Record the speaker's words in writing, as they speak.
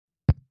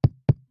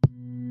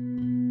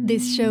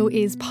This show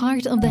is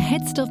part of the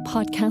Head Stuff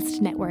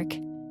Podcast Network.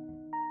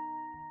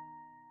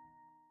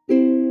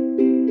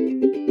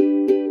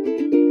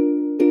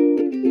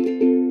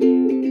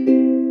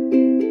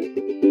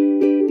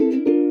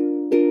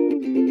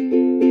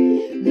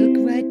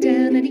 Look right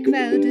down any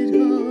crowded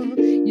hall,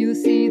 you'll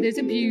see there's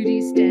a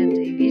beauty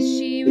standing. Is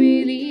she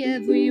really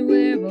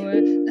everywhere or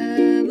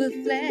a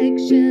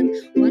reflection?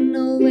 One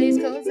always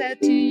calls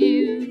out to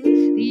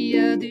you, the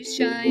other's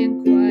shy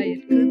and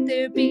quiet. Could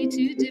there be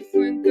two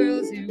different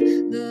girls who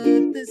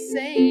look the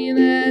same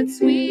at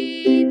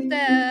Sweet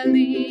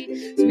Valley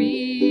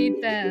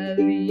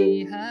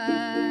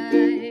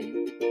High?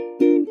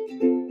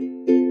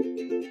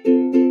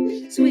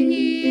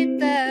 Sweet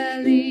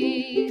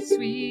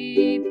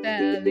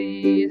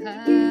Valley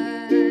High.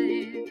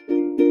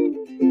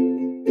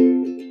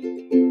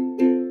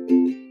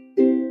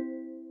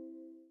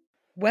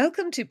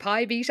 Welcome to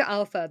Pi Beta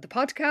Alpha, the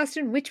podcast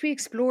in which we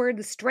explore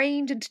the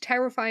strange and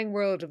terrifying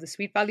world of the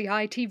Sweet Valley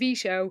High TV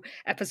show,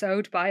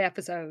 episode by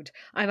episode.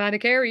 I'm Anna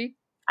Carey.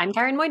 I'm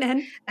Karen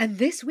Moynihan. And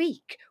this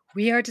week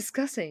we are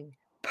discussing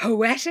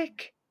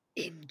poetic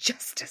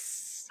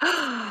injustice.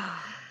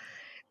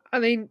 I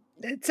mean,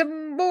 it's a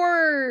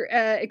more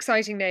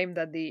exciting name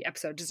than the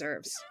episode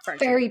deserves.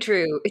 Very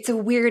true. It's a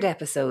weird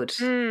episode.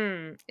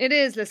 It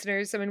is,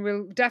 listeners. I mean,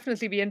 we'll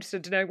definitely be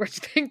interested to know what you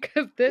think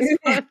of this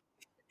one.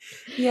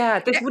 Yeah,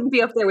 this wouldn't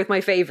be up there with my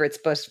favourites,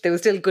 but there were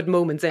still good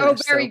moments in it. Oh,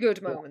 very good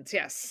moments,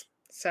 yes.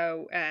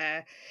 So,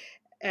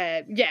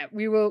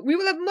 we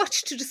will have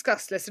much to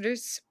discuss,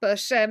 listeners, but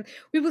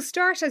we will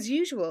start as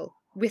usual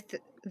with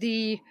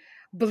the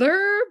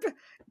blurb,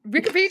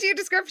 Wikipedia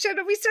description,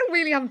 and we still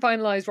really haven't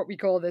finalised what we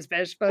call this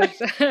bit, but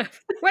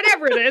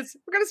whatever it is,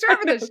 we're going to start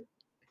with it.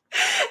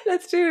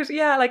 Let's do it.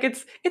 Yeah, like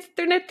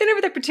they're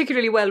never that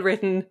particularly well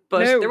written,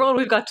 but they're all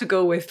we've got to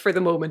go with for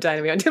the moment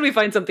anyway, until we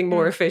find something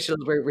more official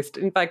where we're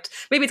in fact,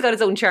 maybe it's got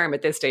its own charm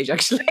at this stage,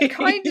 actually. It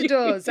kind of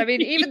does. I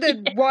mean, even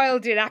the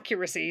wild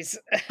inaccuracies.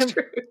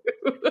 True.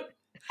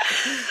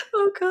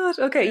 Oh God.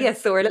 Okay,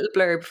 yes, so our little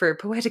blurb for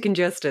Poetic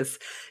Injustice.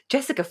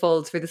 Jessica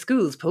falls for the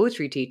school's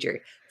poetry teacher.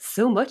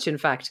 So much, in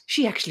fact,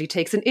 she actually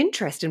takes an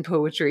interest in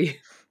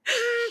poetry.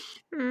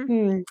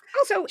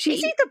 Also, is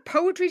he the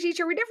poetry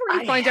teacher? We never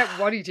really find out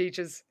what he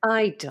teaches.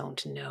 I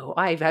don't know.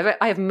 I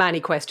have many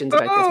questions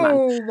about this man.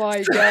 Oh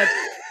my God.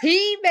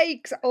 He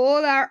makes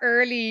all our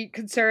early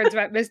concerns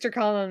about Mr.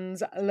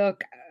 Collins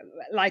look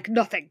like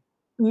nothing.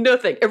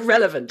 Nothing.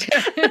 Irrelevant.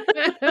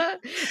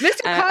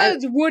 Mr.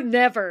 Collins would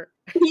never.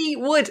 He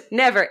would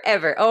never,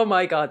 ever. Oh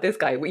my God, this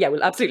guy. Yeah,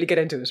 we'll absolutely get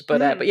into it.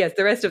 But yes,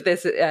 the rest of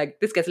this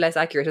gets less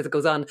accurate as it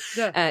goes on.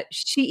 Yeah.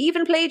 She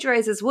even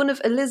plagiarizes one of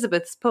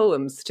Elizabeth's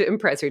poems to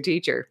impress her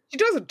teacher. She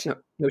doesn't.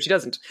 No, she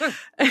doesn't.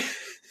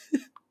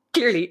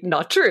 Clearly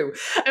not true.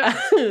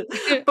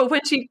 But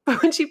when she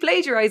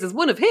plagiarizes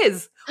one of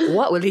his,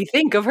 what will he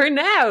think of her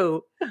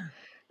now?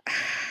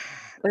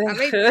 I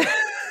mean,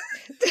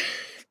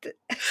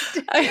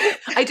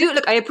 I do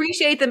look. I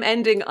appreciate them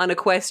ending on a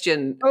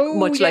question,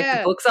 much like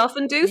the books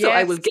often do. So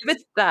I will give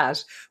it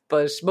that.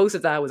 But most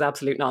of that was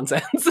absolute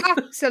nonsense.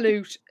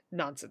 Absolute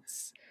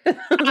nonsense.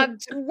 And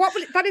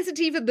that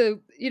isn't even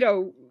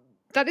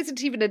that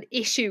isn't even an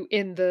issue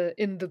in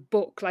the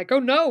book. Like, oh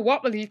no,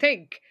 what will he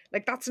think?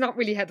 Like, that's not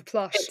really how the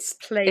plot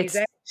plays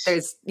out.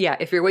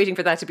 If you're waiting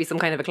for that to be some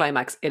kind of a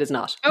climax, it is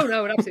not. Oh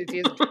no, it absolutely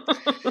isn't.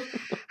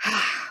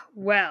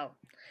 Well.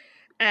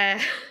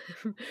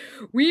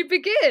 We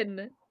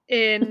begin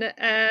in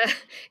a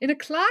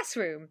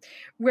classroom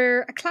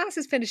where a class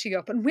is finishing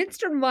up, and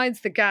Winston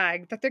reminds the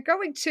gang that they're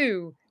going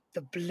to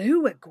the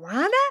Blue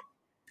Iguana.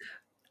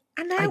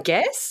 And now, I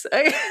guess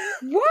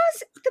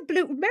was the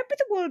blue? Remember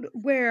the one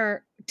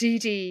where Dee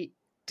Dee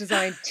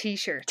designed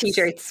t-shirts?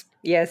 T-shirts.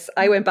 Yes,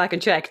 I went back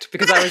and checked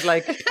because I was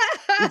like,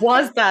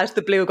 was that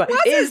the Blue Iguana?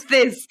 Is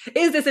this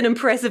an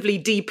impressively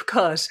deep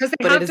cut?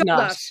 But it is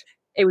not. That.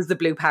 It was the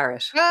Blue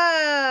Parrot.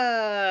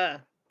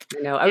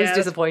 I was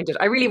disappointed.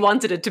 I really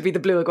wanted it to be the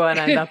Blue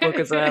Iguana in that book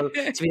as well,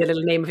 to be the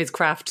little name of his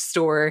craft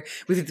store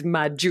with its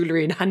mad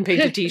jewellery and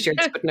hand-painted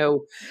t-shirts, but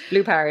no,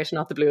 Blue Parrot,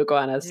 not the Blue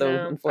Iguana, so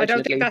unfortunately. I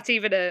don't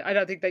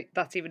think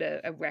that's even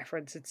a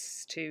reference.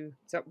 It's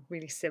not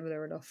really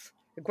similar enough.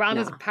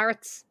 Iguanas and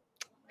parrots.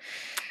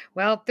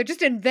 Well, they're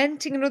just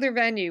inventing another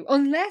venue.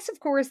 Unless, of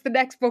course, the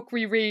next book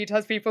we read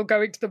has people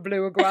going to the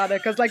Blue Iguana,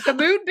 because like the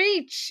Moon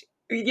Beach...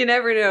 You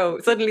never know.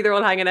 Suddenly they're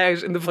all hanging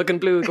out in the fucking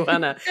Blue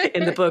Iguana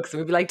in the books.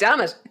 And we'd be like,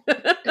 damn it.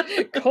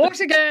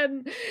 Caught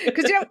again.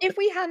 Because, if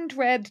we hadn't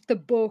read the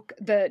book,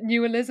 The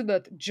New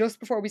Elizabeth, just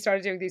before we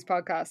started doing these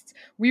podcasts,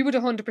 we would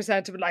 100%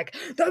 have been like,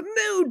 the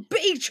Moon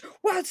Beach!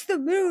 What's the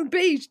Moon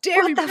Beach?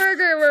 Dairy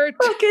burger! What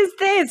the fuck is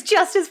this?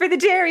 Justice for the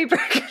dairy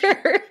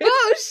burger.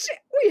 But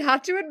we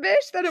had to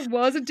admit that it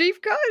was a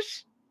deep cut.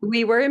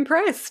 We were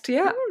impressed,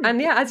 yeah.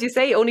 And as you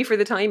say, only for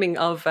the timing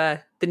of The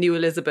New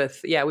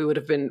Elizabeth, we would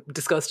have been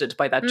disgusted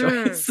by that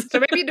choice. So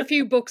maybe in a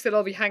few books they'll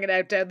all be hanging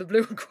out down the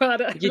Blue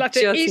Iguana. You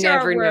just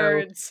never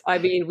know. I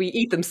mean, we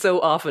eat them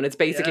so often, it's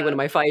basically one of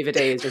my 5 a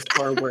day is just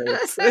our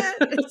words.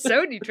 It's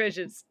so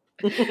nutritious.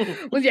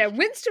 Well, yeah,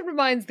 Winston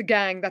reminds the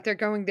gang that they're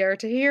going there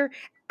to hear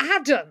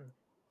Adam,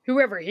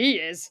 whoever he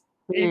is.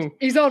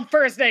 He's on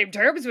first name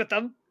terms with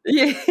them.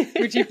 Yeah.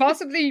 Which he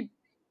possibly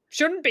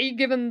shouldn't be,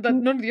 given that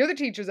none of the other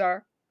teachers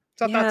are.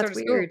 So yeah, that that's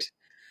sort of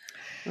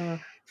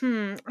weird.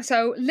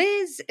 So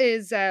Liz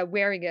is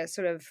wearing a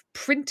sort of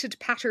printed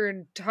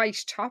pattern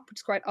tight top, which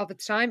is quite of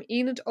its time.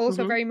 Enid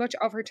also very much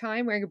of her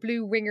time, wearing a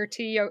blue winger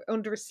tee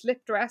under a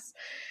slip dress.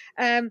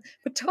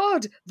 But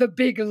Todd, the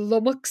big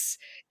lummox,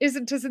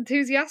 isn't as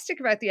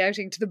enthusiastic about the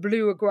outing to the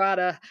Blue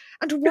Iguana.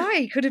 And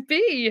why could it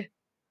be?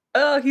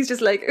 Oh, he's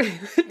just like,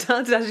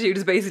 Todd's attitude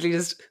is basically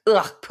just,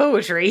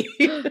 poetry.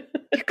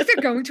 Because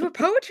they're going to a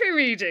poetry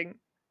reading.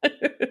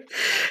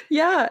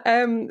 Yeah,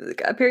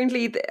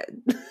 apparently,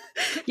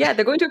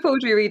 they're going to a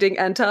poetry reading,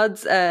 and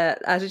Todd's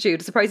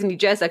attitude, surprisingly,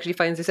 Jess actually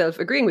finds herself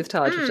agreeing with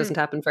Todd, which doesn't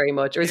happen very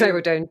much. Or as I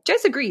wrote down,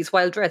 Jess agrees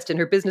while dressed in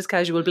her business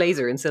casual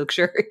blazer and silk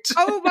shirt.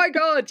 Oh my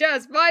God,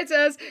 Jess. Mine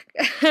says,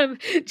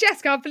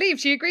 Jess can't believe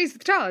she agrees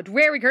with Todd,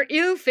 wearing her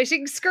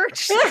ill-fitting skirt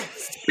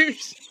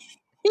suit.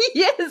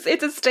 Yes,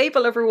 it's a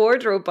staple of her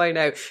wardrobe by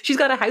now. She's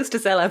got a house to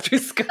sell after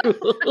school.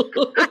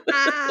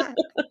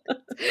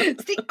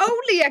 It's the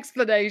only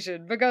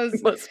explanation, because,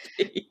 It must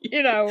be.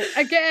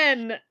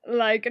 again,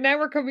 like, now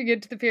we're coming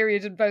into the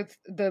period in both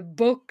the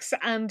books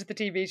and the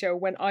TV show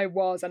when I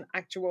was an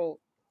actual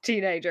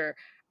teenager.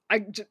 I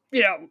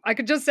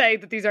could just say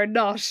that these are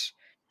not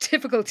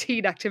typical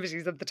teen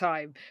activities of the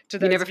time. You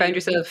never found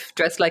yourself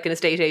dressed like an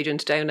estate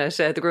agent down at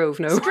the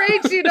Grove, no?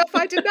 Strangely enough,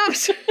 I did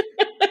not.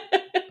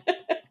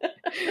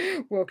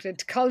 Walked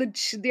into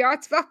college in the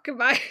arts block in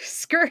my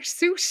skirt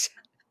suit.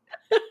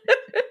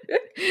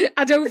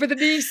 And over the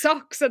knee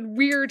socks and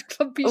weird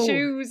clumpy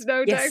shoes,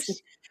 no doubt.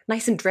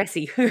 Nice and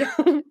dressy.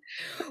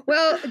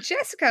 Well,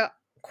 Jessica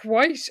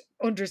quite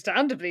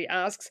understandably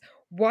asks,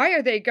 why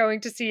are they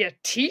going to see a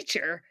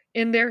teacher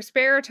in their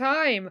spare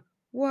time?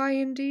 Why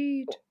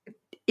indeed?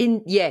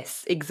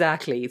 Yes,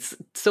 exactly. It's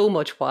so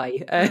much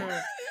why.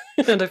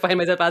 And I find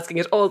myself asking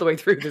it all the way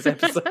through this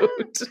episode.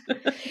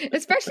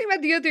 Especially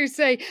when the others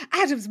say,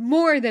 Adam's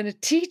more than a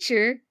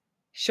teacher.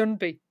 Shouldn't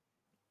be.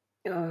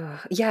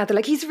 Yeah, they're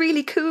like, he's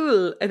really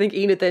cool. I think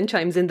Enid then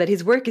chimes in that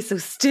his work is so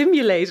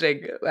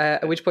stimulating.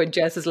 At which point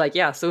Jess is like,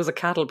 yeah, so is a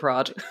cattle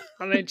prod.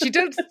 I mean, she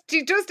does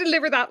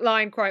deliver that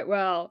line quite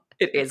well.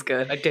 It is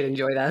good. I did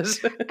enjoy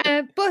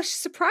that. But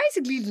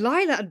surprisingly,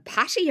 Lila and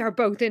Patty are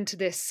both into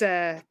this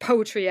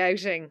poetry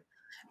outing.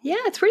 Yeah,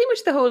 it's pretty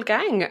much the whole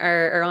gang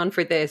are on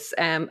for this.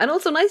 And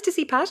also nice to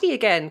see Patty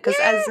again, because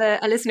as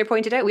a listener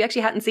pointed out, we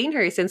actually hadn't seen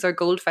her since our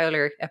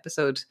Goldfowler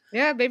episode.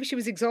 Yeah, maybe she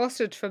was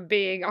exhausted from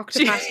being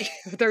Octopatty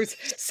with those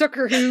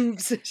sucker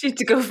hooves. She had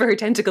to go for her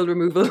tentacle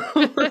removal.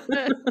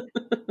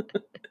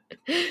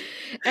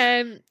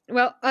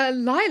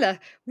 Lila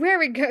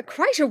wearing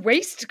quite a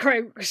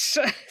waistcoat.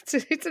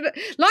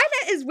 Lila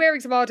is wearing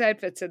some odd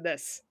outfits in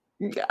this.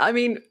 I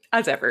mean,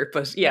 as ever,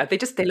 but yeah, they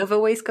love a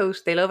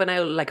waistcoat. They love a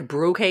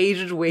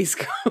brocaded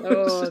waistcoat.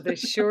 Oh, they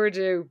sure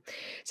do.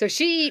 So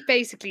she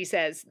basically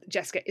says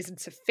Jessica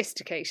isn't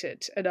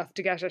sophisticated enough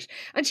to get it.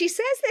 And she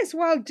says this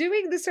while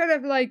doing the sort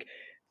of like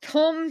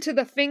thumb to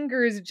the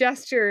fingers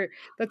gesture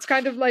that's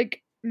kind of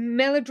like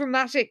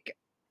melodramatic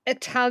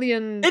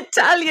Italian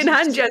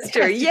hand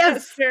gesture.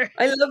 Yes,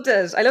 I loved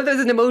it. I love there's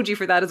an emoji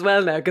for that as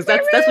well now, because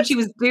that's what she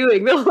was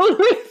doing the whole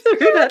way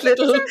through that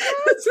little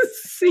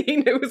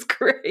scene. It was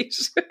great.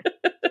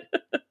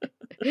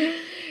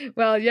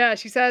 Well, yeah,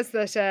 she says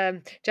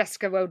that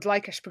Jessica won't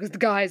like it because the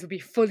guys will be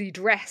fully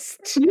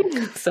dressed.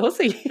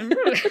 Saucy.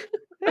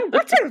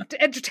 What sort of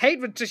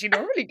entertainment does she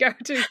normally go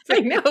to?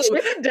 I know.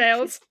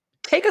 Chippendales.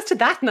 Take us to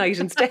that night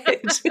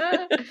instead.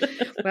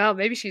 Well,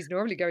 maybe she's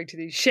normally going to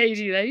the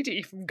shady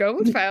lady from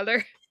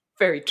Goldfowler.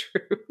 Very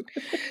true.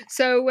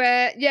 So,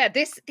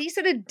 these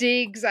sort of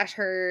digs at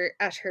her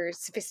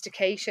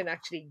sophistication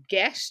actually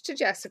get to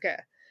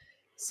Jessica.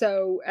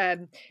 So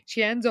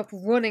she ends up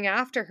running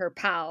after her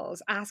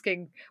pals,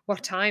 asking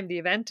what time the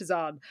event is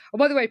on. Oh,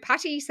 by the way,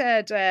 Patty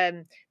said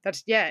that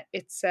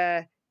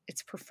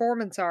it's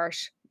performance art.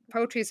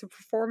 Poetry is a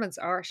performance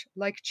art,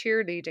 like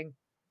cheerleading.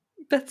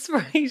 That's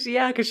right,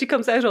 yeah, because she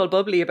comes out all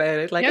bubbly about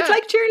it. Like, it's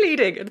like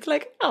cheerleading. And it's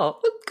like, oh,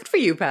 well, good for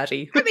you,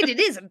 Patty. I mean, it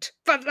isn't,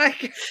 but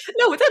like...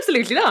 No, it's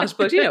absolutely not.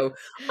 But,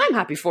 I'm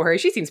happy for her.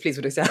 She seems pleased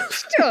with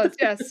herself. She does,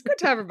 yes. Good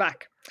to have her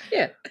back.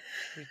 Yeah.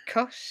 We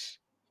cut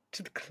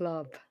to the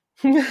club.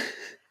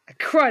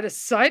 Quite a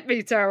sight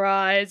meets our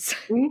eyes.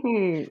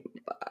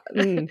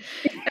 Mm-hmm.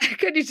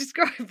 Can you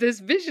describe this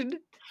vision?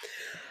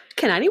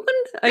 Can anyone?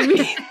 I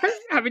mean,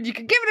 you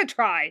can give it a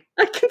try.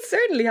 I can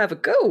certainly have a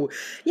go.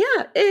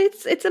 Yeah,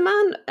 it's a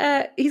man.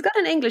 He's got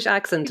an English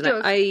accent,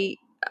 and I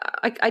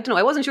don't know.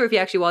 I wasn't sure if he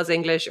actually was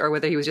English or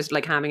whether he was just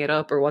like hamming it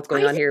up or what's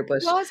going on here.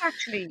 But it was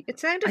actually. It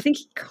sounded. I think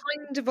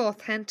kind of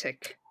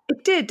authentic.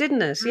 It did,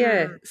 didn't it?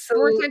 Yeah. So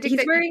more authentic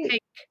he's wearing.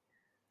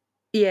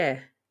 Yeah.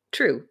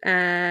 True.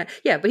 But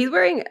he's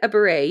wearing a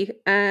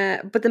beret.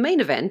 But the main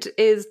event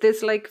is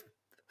this like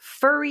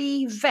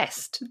furry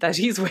vest that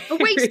he's wearing. A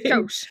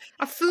waistcoat.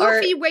 A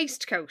fluffy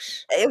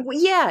waistcoat.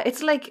 Yeah,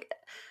 it's like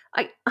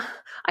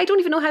I don't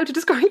even know how to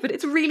describe it.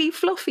 It's really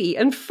fluffy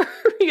and furry.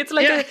 It's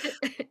like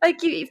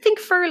like you think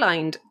fur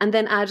lined and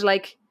then add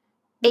like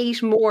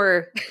 8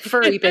 more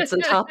furry bits on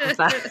top of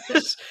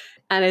that.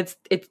 And it's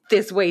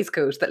this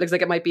waistcoat that looks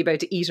like it might be about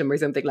to eat him or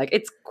something. Like,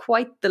 it's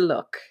quite the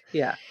look.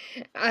 Yeah.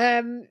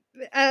 And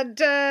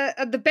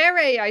the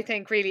beret, I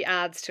think, really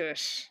adds to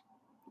it.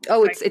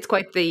 Oh, it's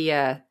quite the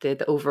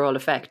overall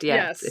effect. Yeah.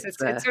 Yes, it's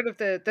sort of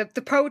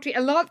the poetry.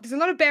 There's a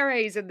lot of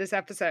berets in this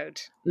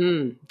episode.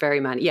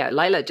 Very man. Yeah,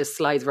 Lila just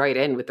slides right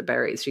in with the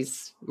berets.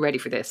 She's ready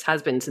for this.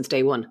 Has been since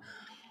day one.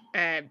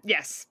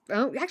 Yes.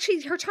 Oh,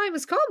 actually, her time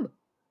has come.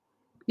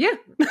 Yeah.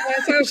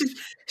 So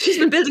she's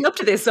been building up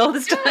to this all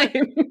this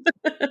time.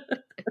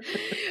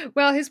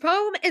 Well, his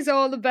poem is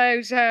all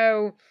about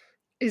how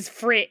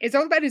it's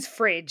all about his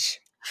fridge.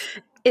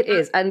 It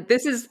is, and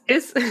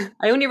this.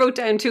 I only wrote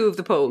down 2 of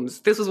the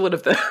poems. This was one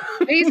of them.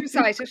 Please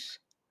recite it.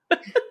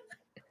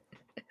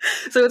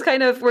 So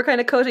we're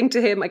kind of cutting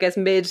to him, I guess,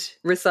 mid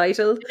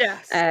recital.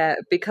 Yes.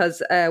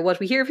 Because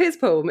what we hear of his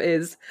poem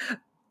is,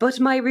 "But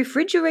my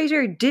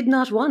refrigerator did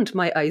not want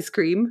my ice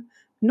cream,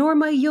 nor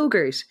my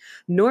yogurt,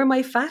 nor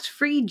my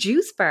fat-free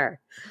juice bar.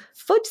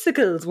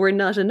 Fudgesicles were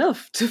not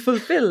enough to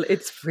fulfill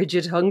its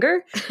frigid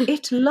hunger.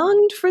 It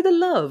longed for the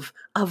love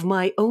of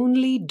my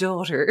only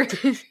daughter."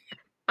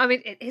 I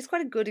mean, it is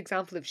quite a good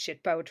example of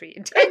shit poetry.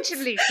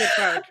 Intentionally shit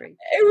poetry.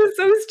 It was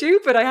so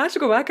stupid. I had to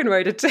go back and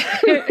write it down.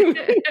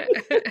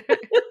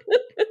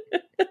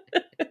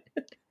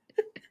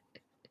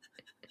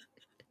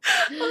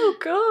 Oh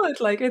God,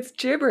 like, it's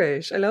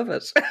gibberish. I love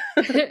it.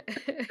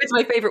 It's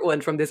my favourite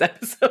one from this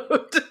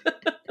episode.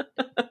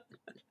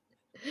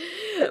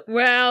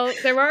 Well,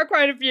 there are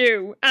quite a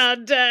few,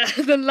 and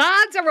the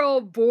lads are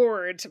all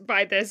bored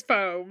by this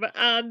poem,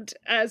 and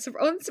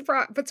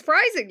but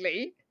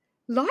surprisingly,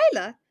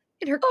 Lila,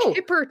 in her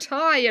kipper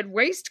tie and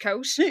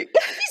waistcoat, she's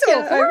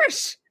all for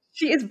it.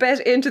 She is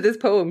bet into this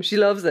poem. She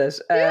loves it.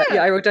 Yeah,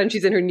 I wrote down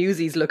she's in her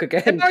Newsies look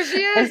again. Oh,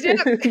 she is, yeah.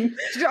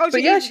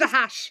 She needs the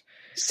hat.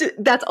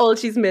 That's all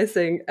she's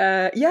missing.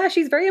 Yeah,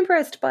 she's very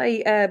impressed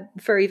by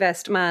Furry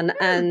Vest Man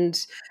and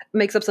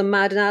makes up some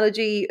mad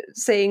analogy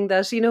saying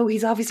that,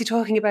 he's obviously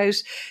talking about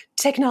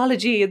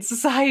technology and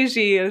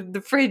society and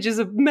the fridge is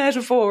a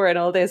metaphor and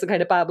all this, and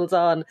kind of babbles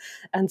on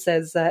and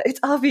says it's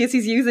obvious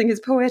he's using his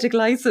poetic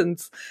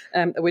license.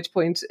 At which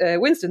point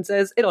Winston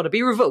says it ought to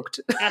be revoked.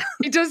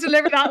 He does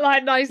deliver that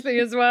line nicely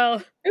as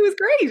well. It was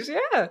great,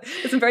 yeah.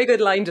 There's some very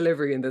good line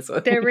delivery in this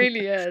one. There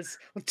really is.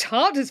 Well,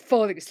 Todd is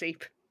falling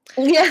asleep.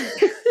 Yeah.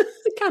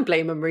 Can't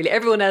blame him, really.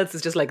 Everyone else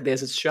is just like,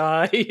 this is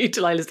shy.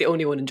 Delilah's the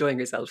only one enjoying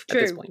herself at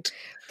this point.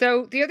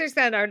 So the others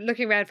then are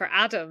looking around for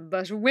Adam,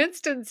 but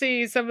Winston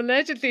sees some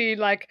allegedly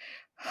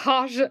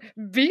hot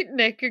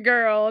beatnik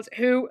girls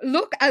who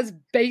look as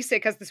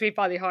basic as the Sweet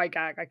Valley High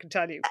gang, I can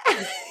tell you.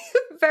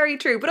 Very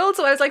true. But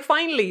also I was like,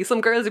 finally, some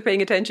girls are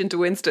paying attention to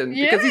Winston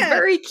because he's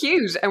very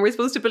cute and we're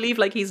supposed to believe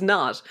like he's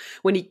not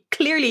when he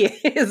clearly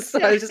is. So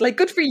I was just like,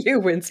 good for you,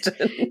 Winston.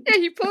 Yeah,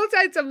 he pulls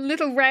out some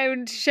little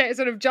round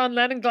sort of John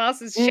Lennon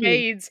glasses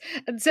shades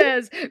and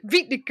says,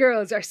 beatnik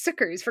girls are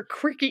suckers for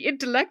quirky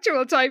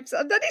intellectual types.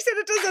 And then he sort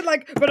of does it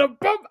like, but a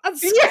bump and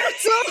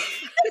squirts up.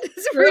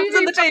 It's really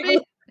on the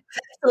table.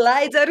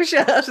 Slides out of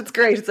shot. It's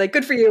great. It's like,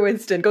 good for you,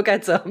 Winston. Go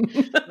get some.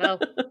 Well,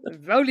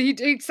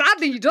 only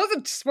sadly he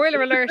doesn't.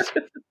 Spoiler alert.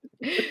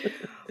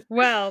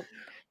 Well,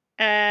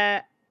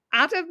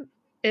 Adam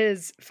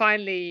is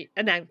finally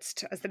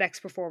announced as the next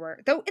performer.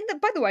 Though,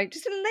 by the way,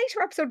 just in a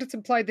later episode, it's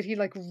implied that he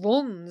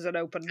runs an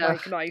open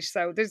mic night.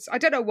 So I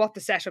don't know what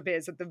the setup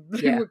is at the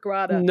Blue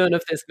Iguana. None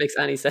of this makes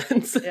any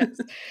sense. Yes.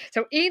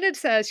 So Enid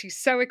says she's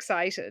so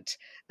excited,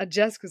 and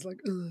Jessica's like,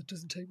 "Oh, it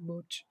doesn't take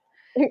much."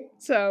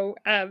 So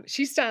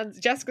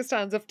Jessica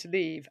stands up to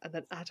leave, and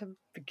then Adam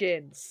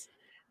begins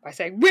by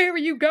saying, "Where are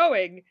you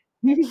going?"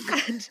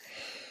 And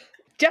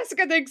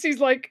Jessica thinks he's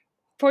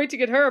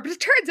pointing at her, but it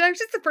turns out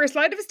it's the first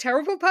line of his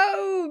terrible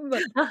poem.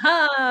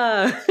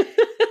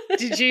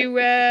 Did you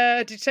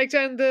take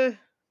down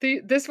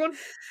this one?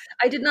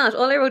 I did not.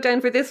 All I wrote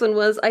down for this one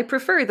was, I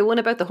prefer the one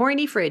about the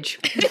horny fridge.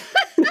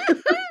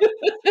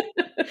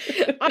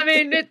 I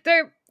mean,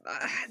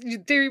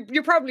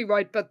 you're probably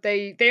right, but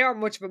they are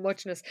much of a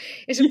muchness.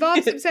 It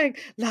involves him saying,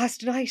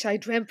 "Last night I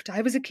dreamt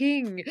I was a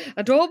king,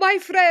 and all my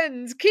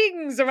friends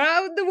kings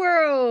around the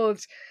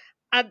world,"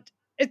 and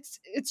it's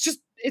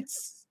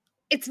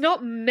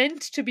not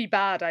meant to be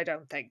bad, I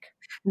don't think.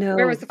 No,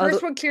 whereas the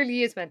first one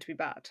clearly is meant to be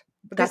bad.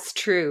 But that's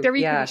true. They're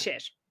equally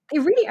shit. They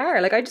really are.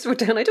 I just wrote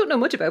down, I don't know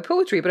much about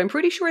poetry, but I'm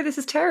pretty sure this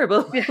is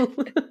terrible. Yeah.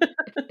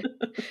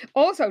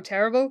 Also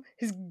terrible,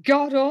 his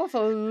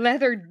god-awful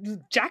leather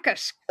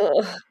jacket.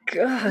 Oh,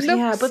 God.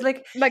 Yeah, but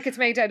like it's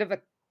made out of a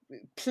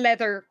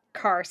pleather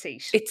car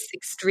seat. It's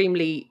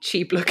extremely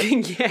cheap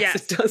looking. Yes,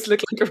 it does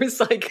look like a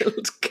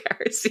recycled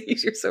car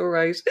seat. You're so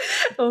right.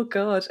 Oh,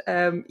 God.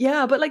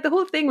 Yeah, but the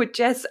whole thing with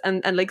Jess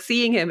and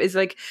seeing him is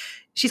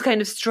she's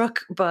kind of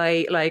struck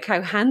by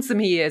how handsome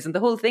he is. And the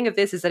whole thing of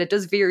this is that it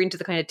does veer into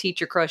the kind of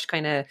teacher crush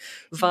kind of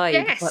vibe.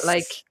 Yes. But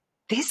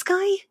this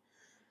guy?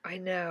 I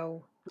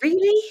know.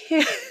 Really?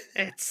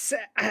 It's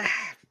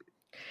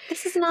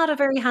This is not a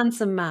very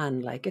handsome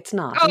man. Like, it's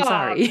not. I'm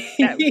sorry.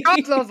 No,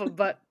 God love him,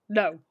 but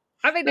no.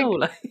 I mean,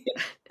 No,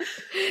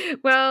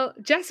 well,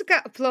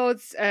 Jessica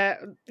applauds.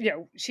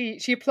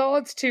 She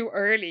applauds too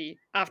early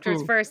after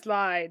his first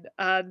line,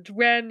 and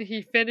when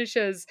he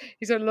finishes,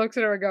 he sort of looks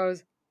at her and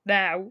goes,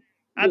 "Now,"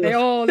 and they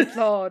all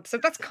applaud. So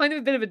that's kind of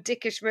a bit of a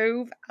dickish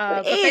move,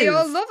 but they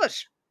all love it.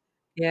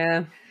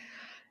 Yeah.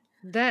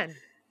 Then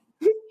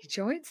he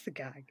joins the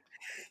gang.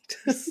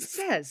 He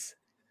says,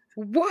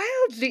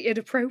 wildly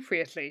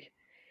inappropriately,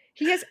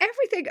 he has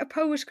everything a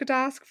poet could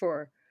ask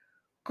for: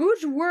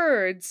 good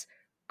words,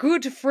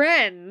 good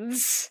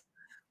friends,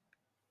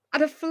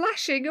 and a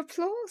flashing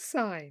applause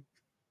sign.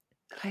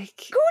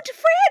 Like, good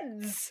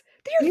friends.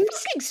 They are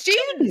fucking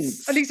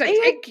students. And he's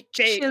like,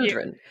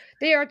 children.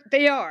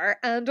 They are,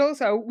 and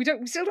also we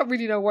still don't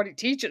really know what he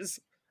teaches.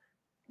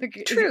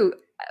 Like, true.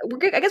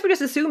 I guess we're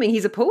just assuming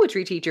he's a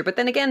poetry teacher, but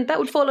then again, that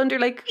would fall under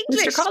like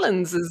English. Mr.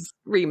 Collins's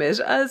remit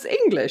as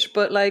English.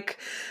 But like,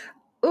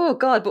 oh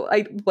God! But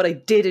what I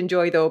did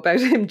enjoy though about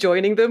him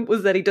joining them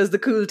was that he does the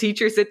cool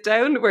teacher sit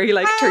down, where he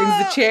like turns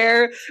the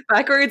chair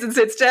backwards and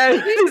sits down.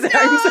 His arms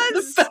on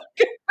the back.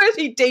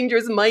 He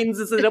dangerous minds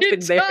it up in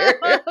there.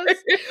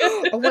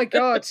 Oh my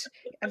God!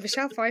 And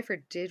Michelle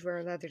Pfeiffer did wear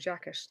a leather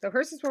jacket, though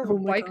hers is more of a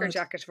biker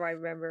jacket, if I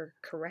remember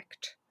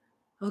correct.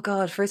 Oh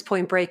God, first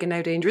Point Break and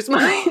now Dangerous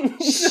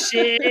Minds.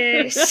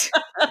 Shit.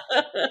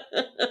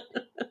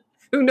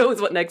 Who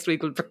knows what next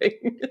week will bring?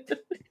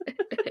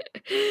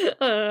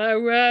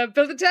 Bill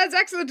and Ted's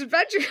Excellent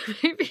Adventure,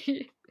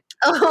 maybe.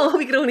 Oh,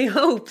 we can only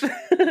hope.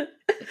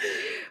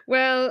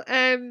 Well,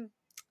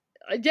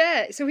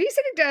 yeah, so he's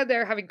sitting down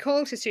there having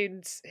called his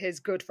students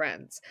his good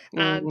friends,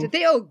 and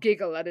they all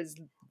giggle at his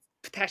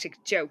pathetic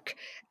joke,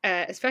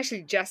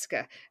 especially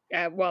Jessica,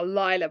 while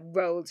Lila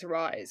rolls her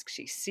eyes because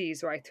she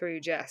sees right through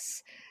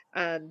Jess.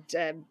 And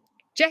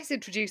Jess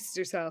introduces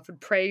herself and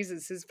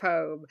praises his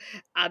poem,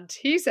 and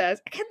he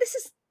says, again, this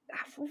is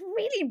a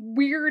really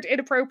weird,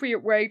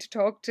 inappropriate way to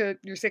talk to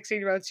your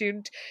 16-year-old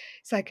student.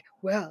 It's like,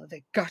 well,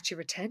 they got your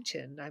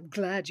attention. I'm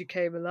glad you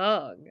came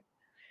along.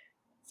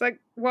 It's like,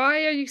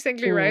 why are you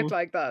singling her out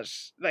like that?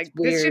 Like,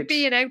 this should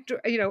be an out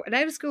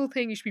of school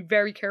thing. You should be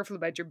very careful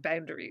about your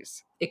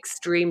boundaries.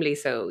 Extremely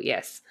so,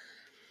 yes.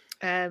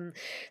 So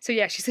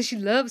yeah, she says she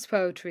loves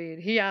poetry,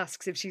 and he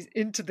asks if she's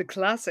into the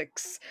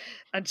classics,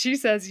 and she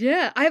says,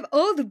 yeah, I have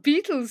all the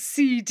Beatles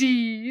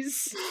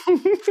CDs.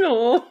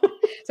 Oh.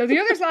 So the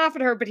others laugh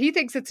at her, but he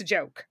thinks it's a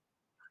joke.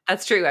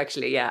 That's true,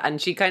 actually, yeah.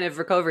 And she kind of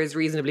recovers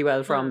reasonably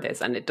well from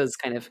this, and it does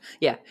kind of,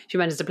 yeah, she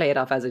manages to play it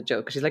off as a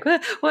joke. She's like,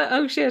 what?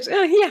 Oh shit,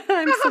 oh yeah,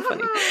 I'm so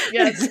funny.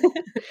 Yes.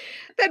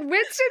 Then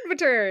Winston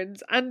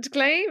returns and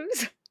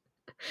claims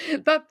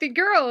that the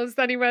girls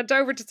that he went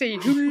over to see,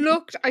 who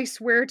looked, I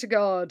swear to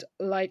God,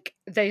 like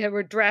they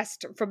were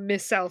dressed from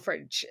Miss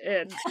Selfridge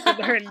in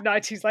the early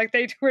 90s, like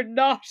they were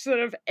not sort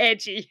of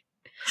edgy.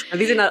 And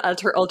these are not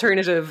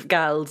alternative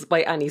gals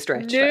by any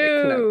stretch.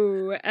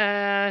 No.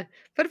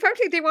 But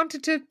apparently they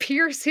wanted to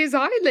pierce his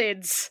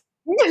eyelids.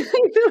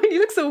 He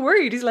looks so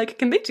worried. He's like,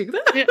 can they do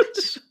that? Yeah.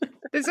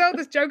 There's all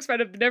this jokes about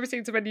I've never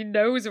seen so many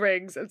nose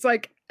rings. It's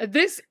like,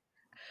 this...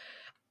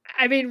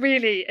 I mean,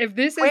 really, if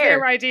this is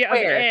their idea of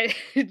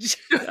edge...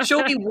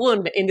 Show me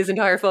one in this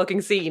entire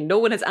fucking scene. No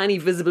one has any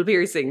visible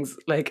piercings,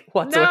 like,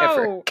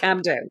 whatsoever. No.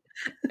 Calm down.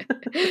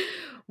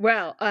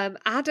 Well,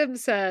 Adam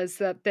says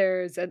that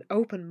there's an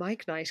open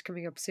mic night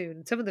coming up soon,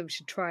 and some of them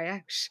should try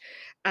out.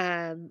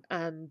 And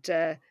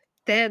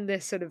then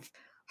this sort of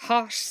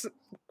hot,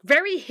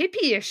 very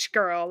hippie-ish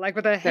girl, like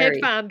with a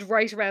headband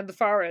right around the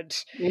forehead,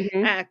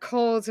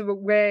 calls him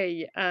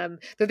away.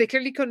 Though they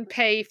clearly couldn't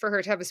pay for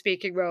her to have a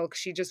speaking role because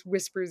she just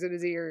whispers in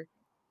his ear.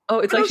 Oh,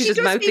 it's like she's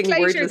just mouthing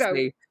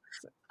wordlessly.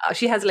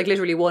 She has like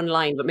literally one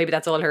line, but maybe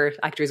that's all her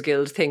Actors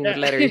Guild thing would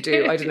let her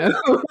do. I don't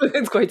know.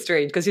 It's quite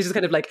strange because she's just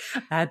kind of like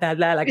blah, blah,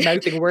 blah, like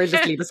mouthing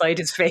wordlessly beside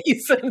his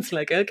face. And it's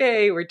like,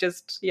 okay, we're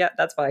just, yeah,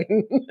 that's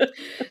fine.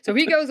 So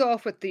he goes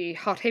off with the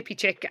hot hippie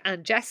chick,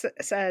 and Jess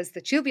says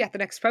that she'll be at the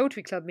next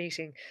poetry club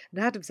meeting.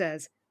 And Adam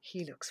says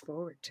he looks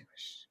forward to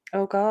it.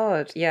 Oh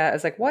God, yeah.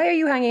 It's like, why are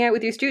you hanging out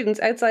with your students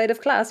outside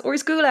of class or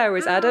school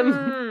hours,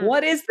 Adam?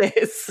 What is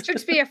this?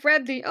 Should be a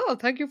friendly, oh,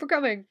 thank you for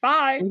coming,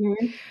 bye.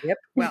 Yep.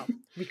 Well,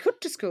 we cut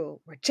to school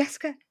where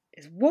Jessica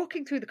is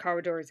walking through the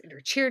corridors in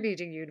her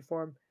cheerleading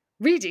uniform,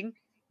 reading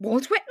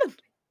Walt Whitman.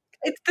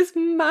 It's this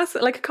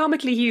massive, like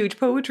comically huge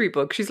poetry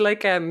book. She's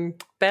like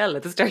Belle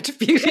at the start of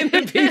Beauty and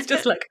the Beast,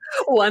 just like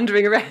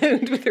wandering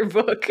around with her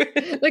book.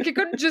 Like it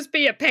couldn't just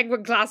be a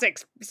Penguin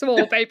Classics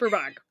small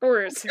paperback, of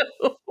course.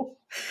 No.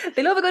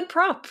 They love a good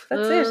prop.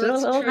 That's it. It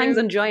all hangs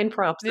on giant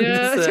props in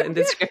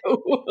this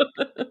show.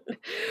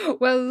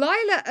 Well,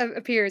 Lila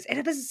appears in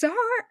a bizarre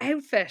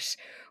outfit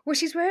where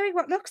she's wearing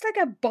what looks like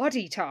a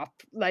body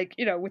top, like,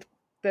 you know, with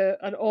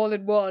an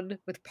all-in-one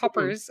with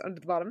poppers under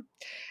the bottom,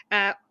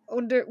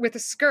 with a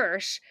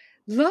skirt,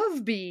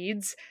 love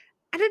beads,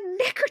 and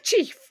a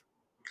neckerchief.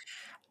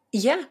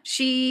 Yeah,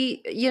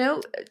 she, you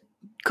know,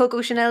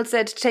 Coco Chanel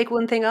said to take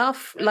one thing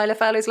off. Lila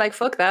Fowler's like,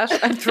 fuck that.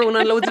 I'm throwing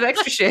on loads of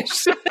extra shit.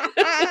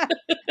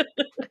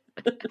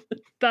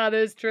 That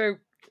is true.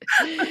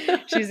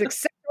 She's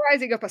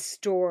rising up a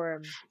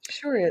storm.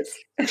 Sure is.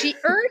 She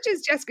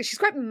urges Jessica, she's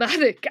quite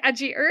manic, and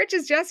she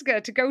urges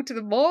Jessica to go to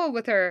the mall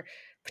with her.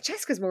 But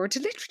Jessica's more into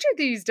literature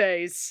these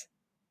days.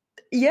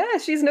 Yeah,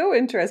 she's no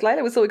interest.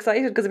 Lila was so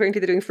excited because apparently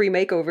they're doing free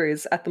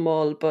makeovers at the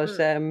mall. But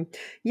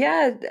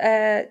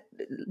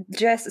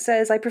Jess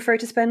says, I prefer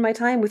to spend my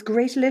time with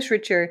great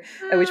literature.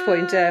 At which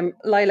point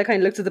Lila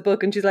kind of looks at the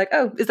book and she's like,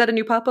 oh, is that a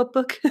new pop-up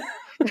book?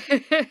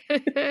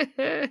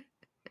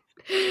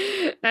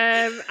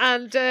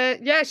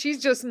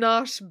 She's just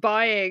not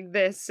buying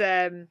this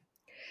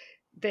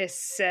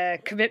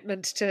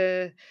commitment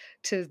to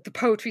the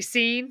poetry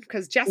scene,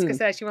 because Jessica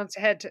says she wants to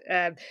head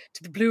to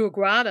the Blue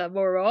Iguana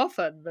more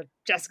often, but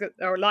Jessica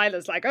or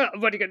Lila's like, oh,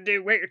 what are you going to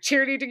do, wear your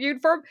cheerleading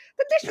uniform?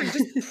 The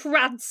literally just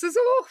prances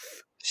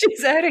off.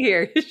 She's out of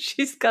here.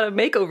 She's got a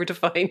makeover to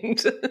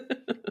find.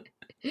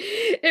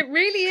 It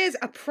really is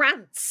a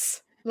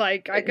prance.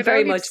 Like, I could Very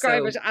only much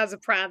describe so. it as a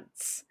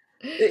prance.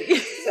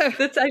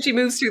 That's how she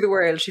moves through the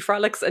world. She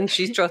frolics and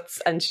she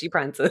struts and she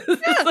prances.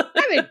 Yeah,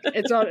 I mean,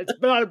 it's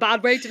not a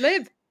bad way to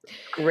live.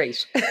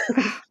 Great.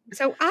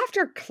 So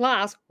after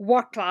class,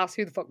 what class?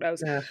 Who the fuck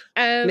knows?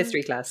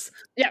 Mystery class.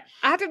 Yeah,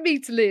 Adam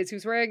meets Liz,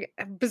 who's wearing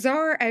a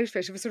bizarre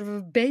outfit. It was sort of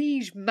a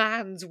beige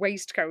man's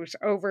waistcoat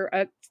over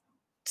a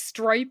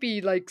stripy,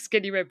 like,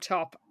 skinny rib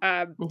top.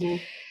 And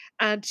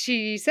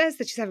she says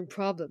that she's having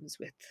problems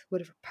with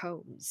one of her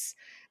poems.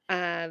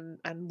 And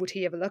would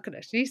he have a look at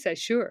it? And he says,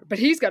 sure. But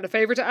he's got a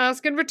favour to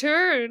ask in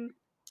return.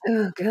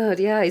 Oh, God,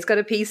 yeah. He's got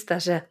a piece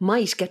that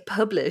might get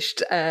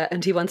published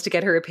and he wants to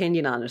get her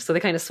opinion on it. So they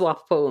kind of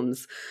swap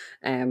poems.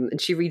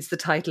 And she reads the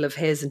title of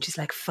his and she's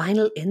like,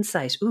 Final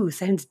Insight. Ooh,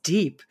 sounds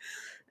deep.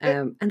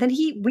 And then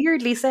he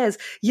weirdly says,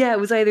 yeah, it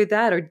was either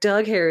that or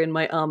dog hair in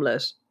my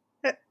omelette.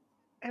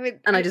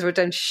 I just wrote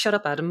down, shut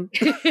up, Adam.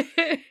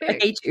 I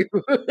hate you.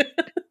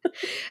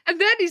 And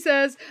then he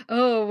says,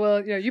 oh,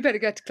 well, you better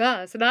get to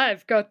class and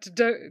I've got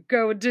to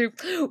go and do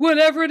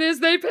whatever it is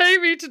they pay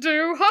me to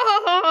do. Ha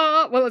ha ha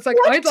ha. Well, it's like,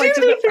 I'd like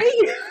to know.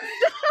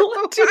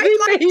 What do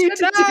they pay you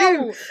to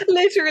do?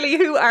 Literally,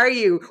 who are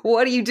you?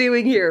 What are you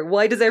doing here?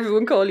 Why does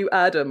everyone call you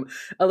Adam?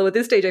 Although at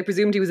this stage I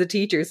presumed he was a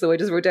teacher, so I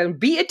just wrote down,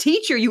 be a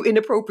teacher, you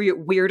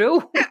inappropriate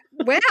weirdo.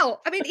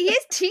 Well, I mean, he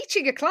is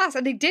teaching a class,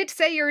 and they did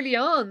say early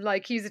on,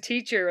 like, he's a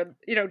teacher, and,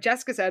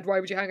 Jessica said,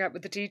 why would you hang out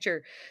with the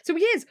teacher? So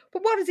he is,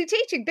 but what is he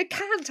teaching? They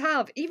can't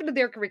have, even in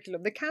their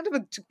curriculum, they can't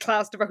have a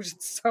class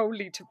devoted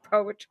solely to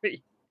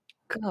poetry.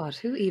 God,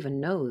 who even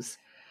knows?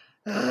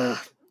 So,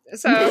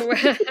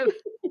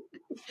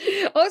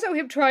 also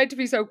him trying to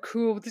be so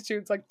cool with the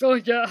students, like, oh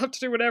yeah, I have to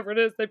do whatever it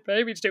is they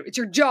pay me to do. It's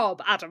your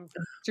job, Adam.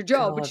 It's your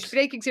job, which you're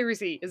taking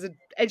seriously as an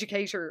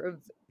educator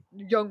of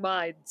young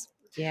minds.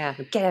 Yeah,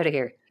 get out of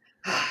here.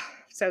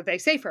 So they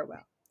say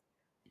farewell.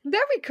 Then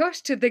we cut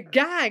to the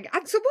gang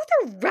and some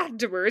other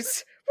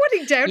randomers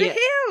running down a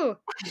hill.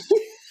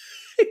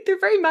 They're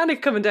very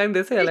manic coming down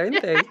this hill,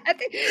 aren't they?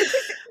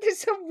 There's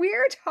some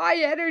weird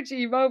high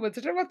energy moments.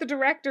 I don't know what the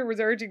director was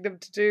urging them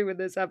to do in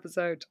this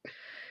episode.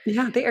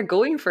 Yeah, they are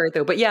going for it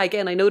though. But yeah,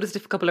 again, I noticed a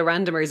couple of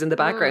randomers in the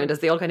background as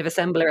they all kind of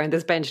assemble around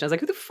this bench. And I was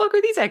like, who the fuck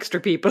are these extra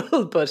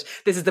people? But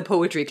this is the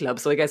poetry club,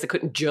 so I guess it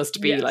couldn't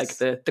just be like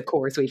the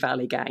core Sweet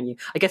Valley gang.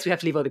 I guess we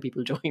have to leave other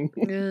people join.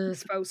 I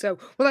suppose so.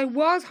 Well, I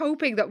was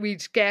hoping that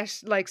we'd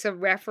get like some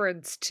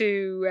reference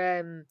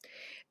to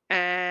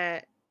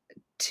like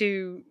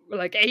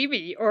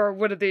Amy or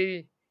one of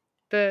the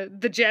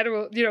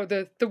general,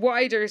 the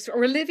wider,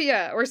 or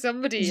Olivia or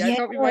somebody. Yeah. I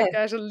thought we might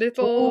get a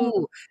little.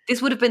 Oh,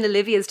 this would have been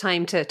Olivia's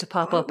time to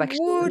pop up, actually.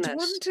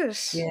 Wouldn't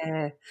it?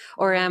 Yeah.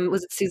 Or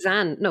was it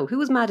Suzanne? No, who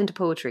was mad into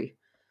poetry?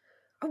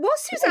 It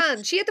was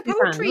Suzanne. She had the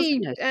poetry.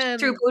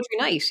 Through Poetry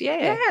Night,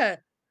 yeah.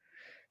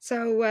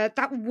 So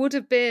that would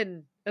have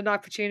been an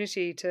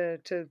opportunity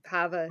to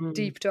have a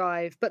deep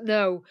dive, but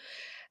no.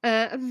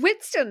 And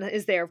Winston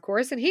is there, of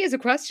course, and he has a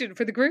question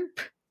for the group.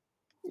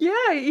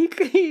 Yeah,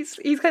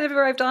 he's kind of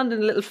arrived on in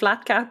a little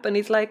flat cap and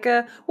he's like,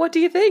 what do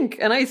you think?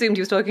 And I assumed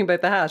he was talking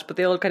about the hat, but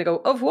they all kind of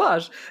go, of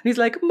what? And he's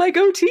like, my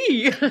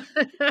goatee.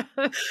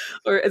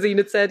 Or as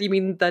Enid said, you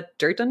mean that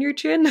dirt on your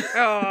chin?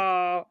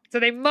 Oh, so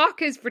they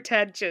mock his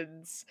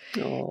pretensions.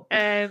 Oh.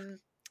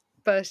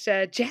 But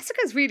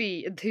Jessica's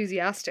really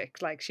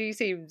enthusiastic. Like, she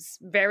seems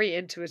very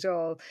into it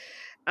all.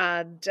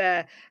 And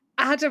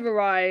Adam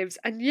arrives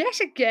and yet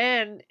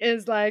again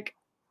is like,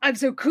 I'm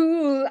so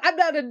cool. I'm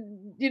not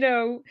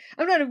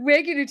a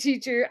regular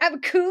teacher. I'm a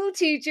cool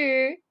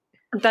teacher.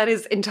 That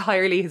is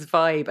entirely his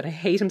vibe, and I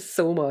hate him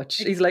so much.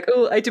 He's like,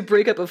 oh, I had to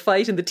break up a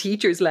fight in the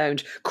teacher's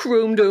lounge.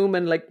 Chrome Dome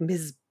and like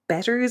Ms.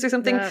 Betters or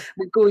something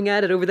were going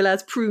at it over the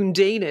last prune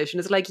Danish. And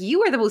it's like,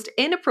 you are the most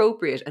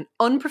inappropriate and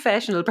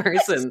unprofessional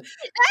person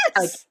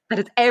that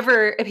has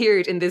ever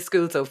appeared in this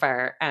school so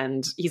far.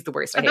 And he's the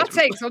worst. I'm not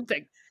saying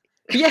something.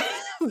 Yeah,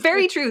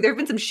 very true. There have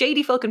been some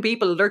shady fucking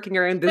people lurking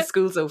around this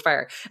school so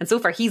far. And so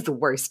far, he's the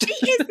worst.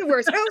 He is the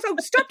worst. Also,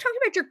 stop talking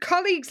about your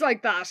colleagues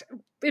like that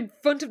in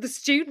front of the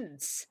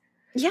students.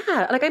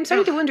 Yeah, like I'm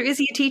starting to wonder, is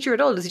he a teacher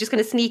at all? Does he just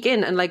kind of sneak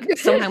in and like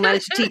somehow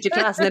manage to teach a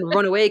class and then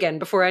run away again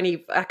before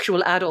any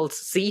actual adults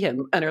see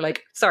him and are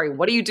like, sorry,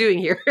 what are you doing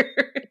here?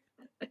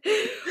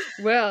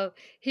 Well,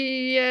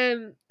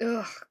 they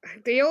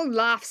all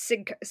laugh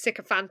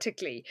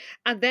sycophantically,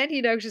 and then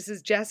he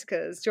notices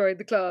Jessica's joined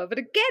the club, and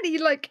again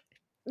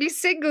he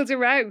singles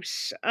her out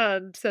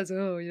and says,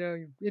 "Oh,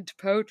 you're into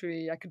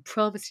poetry. I can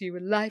promise you a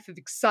life of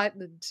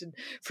excitement and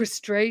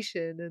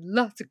frustration and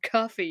lots of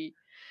coffee."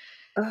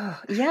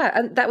 Oh, yeah,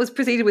 and that was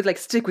preceded with like,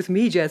 stick with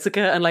me,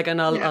 Jessica, and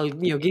I'll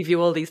give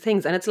you all these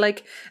things. And it's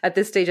like, at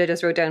this stage I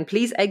just wrote down,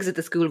 please exit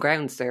the school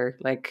grounds, sir.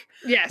 Like,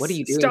 yes, what are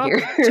you doing stop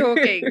here?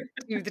 talking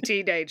to the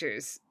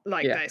teenagers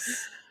like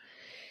this.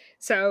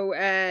 So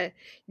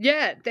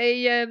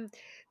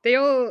they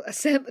all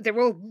assemble,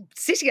 they're all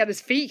sitting at his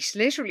feet,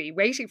 literally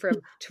waiting for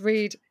him to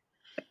read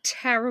a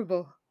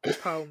terrible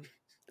poem.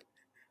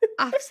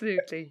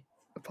 Absolutely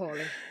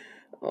appalling.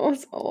 Oh,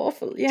 it's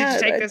awful. Yeah.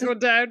 Did you take this one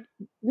down?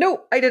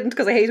 No, I didn't,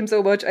 because I hate him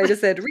so much. I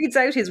just said, reads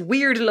out his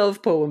weird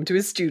love poem to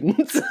his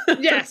students.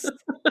 Yes.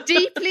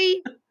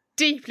 Deeply,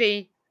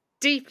 deeply,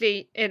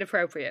 deeply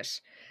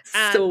inappropriate.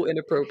 So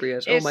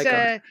inappropriate. Oh my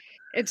God.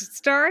 It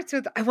starts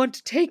with, "I want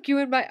to take you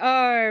in my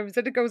arms,"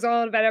 and it goes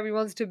on about how he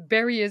wants to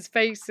bury his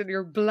face in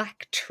your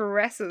black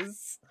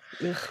tresses.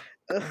 Ugh.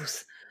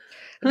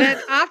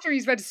 Then after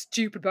he's read a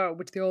stupid poem,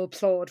 which they all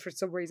applaud for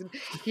some reason,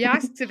 he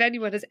asks if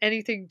anyone has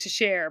anything to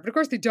share. But of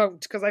course they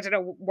don't, because I don't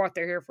know what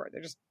they're here for.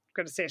 They're just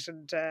going to sit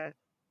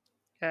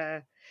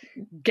and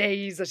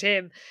gaze at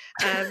him.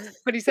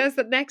 But he says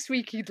that next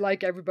week he'd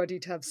like everybody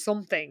to have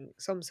some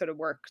sort of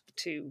work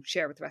to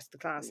share with the rest of the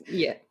class.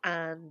 Yeah.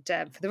 And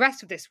for the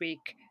rest of this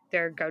week,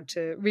 they're going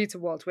to read to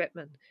Walt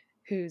Whitman,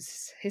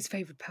 who's his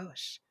favourite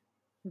poet.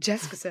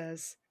 Jessica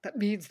says that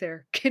means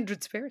they're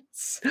kindred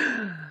spirits.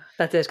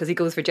 That's it, because he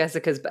goes for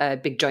Jessica's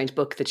big giant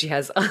book that she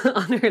has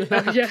on her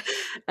lap.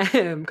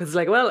 Because it's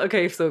like, well,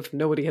 okay, so if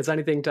nobody has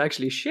anything to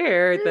actually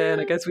share, then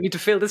I guess we need to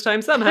fill this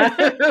time somehow.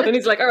 And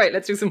he's like, all right,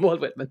 let's do some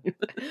Walt Whitman.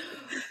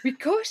 We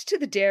cut to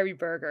the Dairy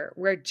Burger,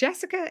 where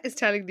Jessica is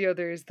telling the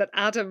others that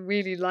Adam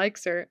really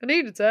likes her, and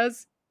Enid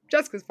says,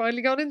 Jessica's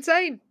finally gone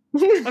insane. I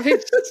mean,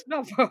 it's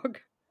not Vogue.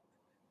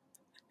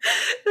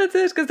 That's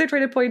it, because they're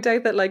trying to point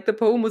out that like the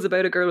poem was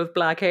about a girl with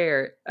black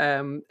hair,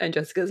 and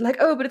Jessica's like,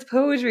 oh, but it's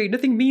poetry,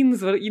 nothing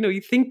means what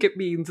you think it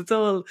means, it's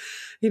all,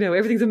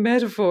 everything's a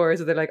metaphor.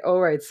 So they're like,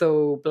 all right,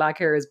 so black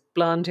hair is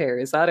blonde hair,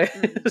 is that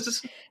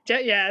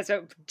it? Yeah,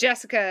 so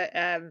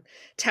Jessica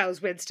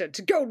tells Winston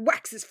to go and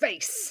wax his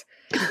face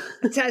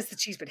and says that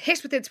she's been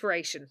hit with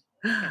inspiration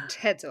and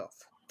heads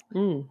off.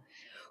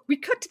 We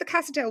cut to the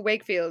Cassadell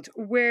Wakefield,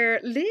 where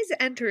Liz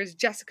enters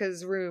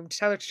Jessica's room to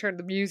tell her to turn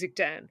the music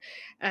down,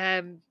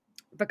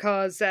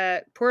 because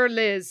poor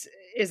Liz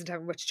isn't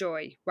having much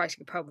joy writing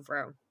a poem of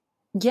her own.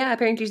 Yeah,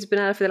 apparently she's been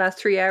at it for the last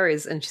 3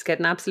 hours and she's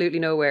getting absolutely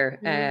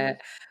nowhere.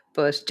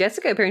 But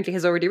Jessica apparently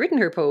has already written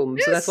her poem,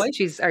 so that's why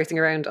she's arsing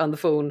around on the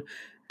phone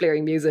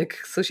blaring music.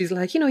 So she's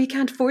like, you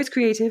can't force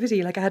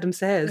creativity, like Adam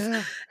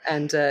says,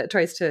 and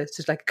tries to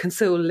like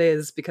console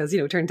Liz, because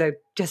it turns out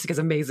Jessica's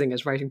amazing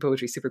at writing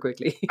poetry super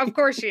quickly. Of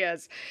course she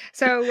is.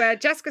 So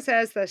Jessica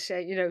says that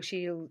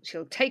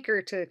she'll take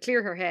her to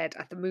clear her head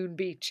at the Moon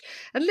Beach,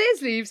 and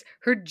Liz leaves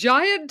her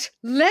giant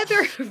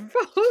leather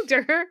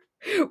folder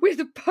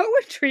with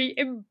poetry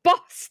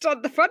embossed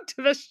on the front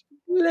of it.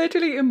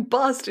 Literally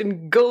embossed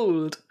in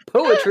gold,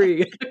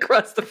 poetry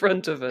across the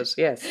front of it.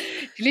 Yes,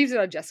 she leaves it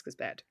on Jessica's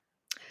bed.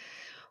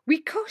 We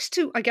cut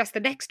to, I guess, the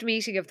next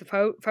meeting of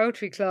the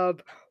Poetry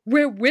Club,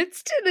 where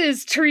Winston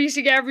is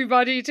treating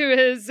everybody to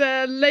his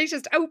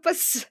latest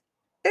opus.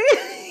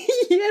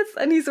 Yes,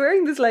 and he's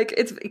wearing this, like,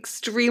 it's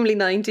extremely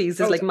 90s,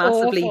 this like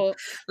massively awful,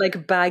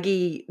 like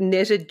baggy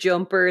knitted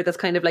jumper that's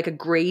kind of like a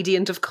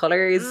gradient of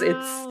colours.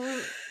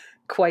 It's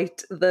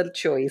quite the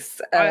choice.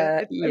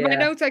 In my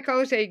notes I call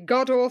it a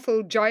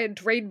god-awful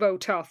giant rainbow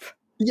top.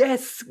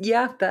 Yes,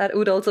 yeah, that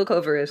would also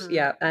cover it.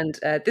 Yeah, and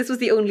this was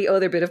the only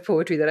other bit of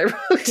poetry that I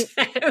wrote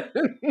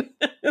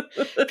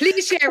down.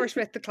 Please share it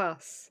with the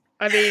class.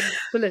 I mean,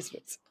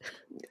 Elizabeth.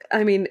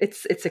 I mean,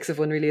 it's 6 of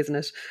 1, really, isn't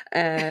it?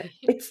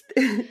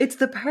 It's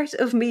the part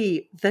of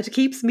me that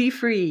keeps me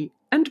free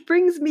and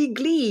brings me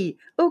glee.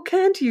 Oh,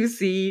 can't you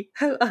see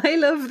how I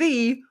love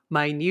thee,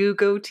 my new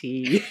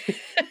goatee?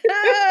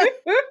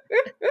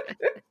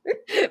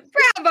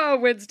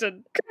 Bravo,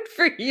 Winston. Good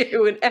for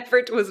you. An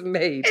effort was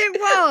made. It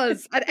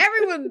was. And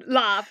everyone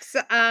laughs.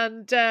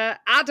 And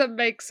Adam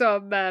makes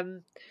some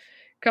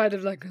kind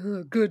of like,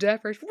 good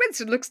effort.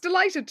 Winston looks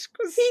delighted.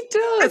 He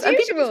does. As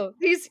usual.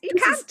 He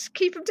can't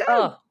keep him down.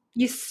 Oh,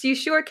 you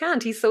sure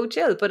can't. He's so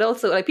chill. But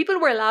also, like, people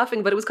were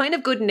laughing, but it was kind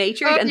of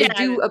good-natured. And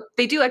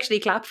they do actually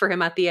clap for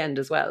him at the end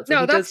as well. So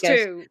no, that's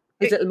true.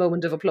 His little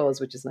moment of applause,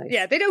 which is nice.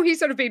 Yeah, they know he's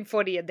sort of being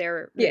funny, and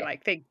they're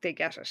like, they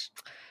get it.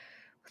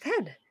 But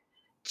then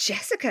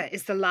Jessica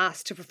is the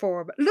last to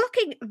perform,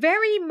 looking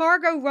very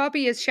Margot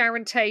Robbie as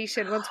Sharon Tate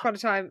in Once Upon a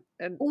Time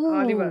in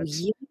Hollywood.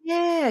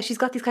 Yeah, she's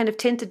got these kind of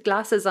tinted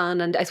glasses on,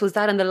 and I suppose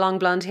that and the long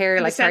blonde hair,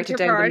 And like the parted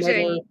centre down parting, the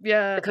middle.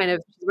 yeah. The kind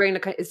of she's wearing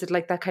is it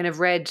like that kind of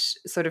red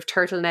sort of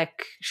turtleneck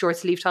short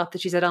sleeve top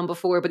that she's had on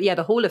before? But yeah,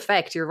 the whole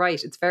effect. You're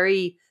right. It's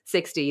very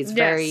 60s,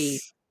 very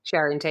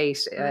Sharon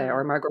Tate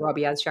or Margot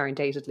Robbie as Sharon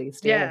Tate at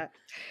least. Yeah.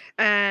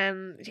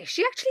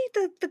 She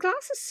actually the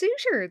glasses suit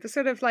her. The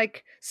sort of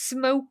like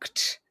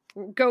smoked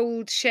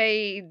gold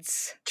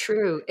shades.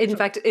 True. In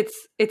fact,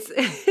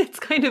 it's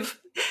kind of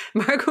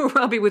Margot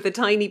Robbie with a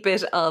tiny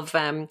bit of do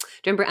you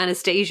remember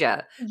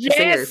Anastasia, the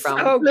singer from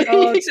oh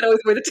god,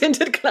 with the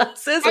tinted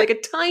glasses, like a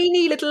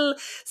tiny little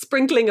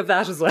sprinkling of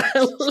that as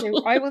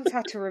well. I once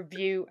had to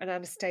review an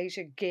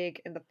Anastasia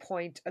gig in the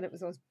Point, and it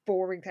was the most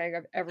boring thing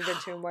I've ever been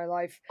to in my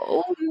life.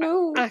 Oh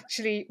no. I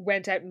actually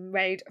went out and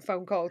made a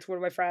phone call to one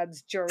of my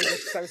friends during it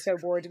because I was so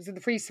bored. It was in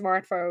the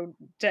pre-smartphone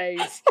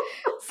days.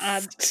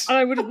 And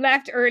I would have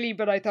left early,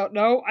 but I thought,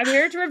 no, I'm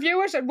here to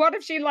review it. And what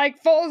if she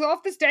like falls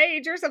off the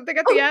stage or something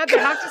at the end?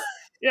 I have to,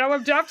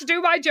 I have to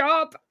do my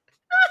job.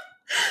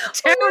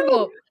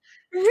 Terrible. Oh,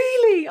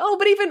 really? Oh,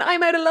 but even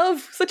I'm Out of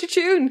Love, such a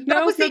tune.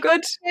 That was no the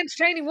good.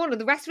 entertaining one, and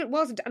the rest of it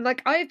wasn't. And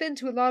like I've been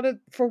to a lot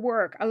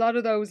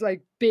of those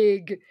like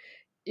big,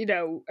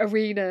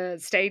 arena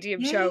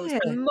stadium shows,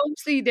 and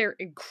mostly they're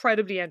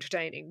incredibly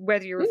entertaining,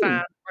 whether you're a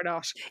fan or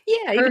not.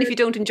 Yeah, even if you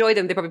don't enjoy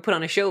them, they probably put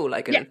on a show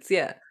like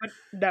it. But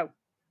no.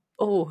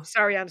 Oh,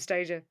 sorry,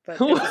 Anastasia, but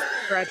it was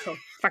dreadful. In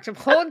fact, I'm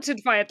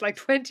haunted by it like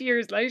 20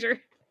 years later.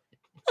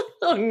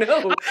 Oh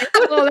no.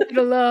 I'm all out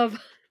of love.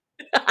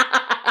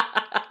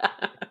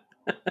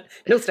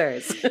 No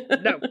stars.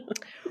 No.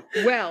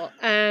 Well,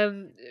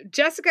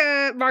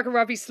 Jessica Margot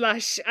Robbie /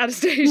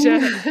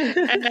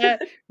 Anastasia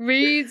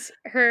reads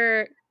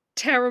her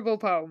terrible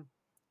poem,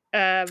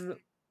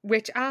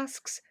 which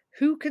asks,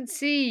 who can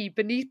see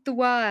beneath the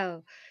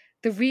while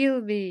the real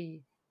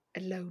me,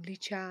 a lonely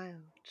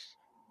child?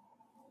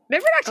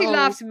 Never actually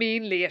laughs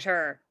meanly at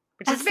her,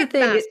 which is a bit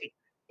nasty.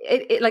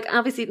 It like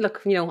obviously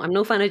look, I'm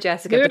no fan of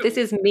Jessica, but this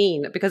is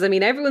mean because I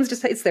mean everyone's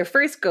just it's their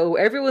first go,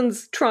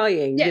 everyone's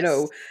trying,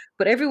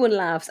 but everyone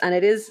laughs and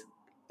it is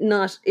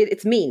not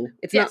it's mean.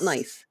 It's not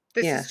nice.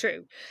 This is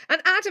true.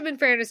 And Adam, in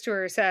fairness to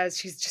her, says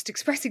she's just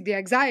expressing the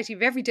anxiety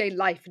of everyday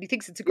life and he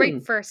thinks it's a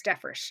great first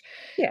effort.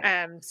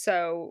 Yeah.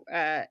 So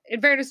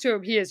in fairness to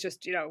him, he is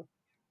just,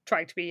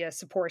 trying to be a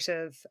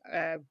supportive,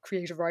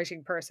 creative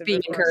writing person.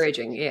 Being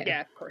encouraging,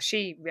 Yeah, of course.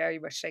 She very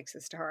much takes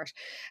this to heart.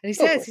 And he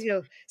says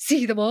he'll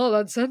see them all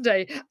on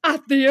Sunday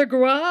at the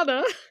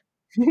Iguana.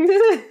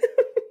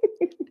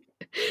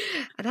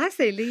 And as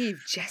they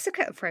leave,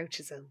 Jessica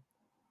approaches him.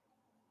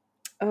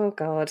 Oh,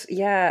 God.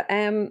 Yeah.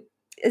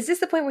 Is this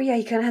the point where,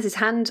 he kind of has his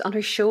hand on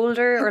her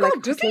shoulder or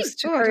like close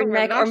to her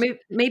neck? Or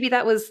maybe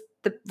that was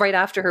right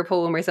after her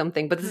poem or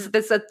something, but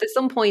there's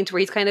some point where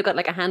he's kind of got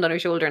like a hand on her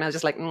shoulder and I was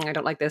just like, I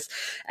don't like this.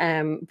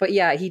 But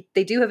yeah,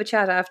 they do have a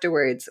chat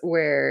afterwards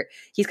where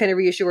he's kind of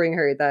reassuring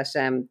her that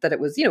it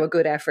was, a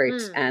good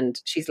effort. And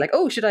she's like,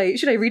 oh, should I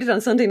read it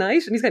on Sunday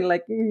night? And he's kind of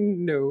like,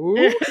 no,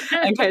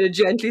 and kind of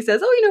gently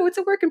says, oh, it's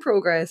a work in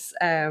progress.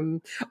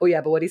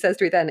 But what he says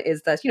to her then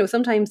is that,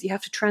 sometimes you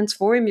have to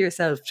transform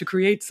yourself to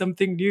create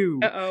something new.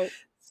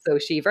 So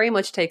she very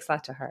much takes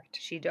that to heart.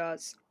 She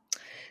does.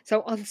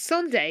 So on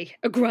Sunday,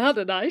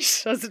 Iguana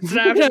night, as it's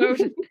now known,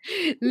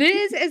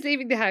 Liz is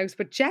leaving the house,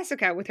 but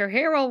Jessica, with her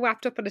hair all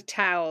wrapped up in a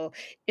towel,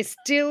 is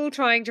still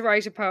trying to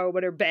write a poem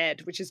on her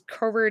bed, which is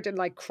covered in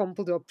like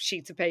crumpled up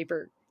sheets of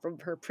paper from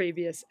her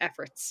previous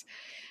efforts.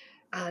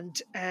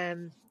 And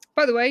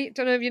by the way,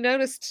 don't know if you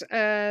noticed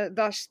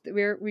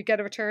that we get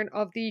a return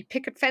of the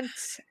picket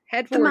fence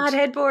headboard. The mad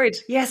headboard.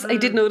 Yes, I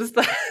did notice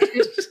that.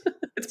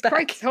 It's back.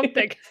 Quite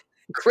something.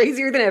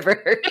 Crazier than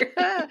ever.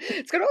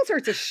 It's got all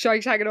sorts of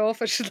shite hanging off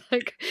it,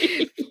 like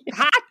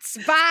hats,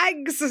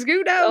 bags,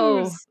 who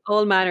knows?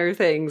 All manner of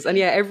things. And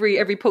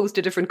every post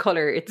a different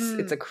colour.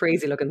 It's a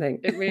crazy looking thing.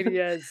 It really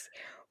is.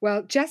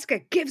 Well,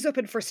 Jessica gives up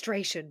in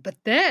frustration, but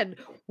then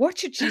what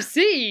should she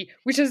see?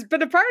 Which has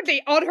been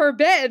apparently on her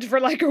bed for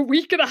like a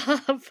week and a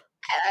half.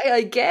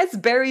 I guess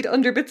buried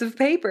under bits of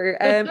paper.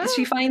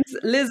 She finds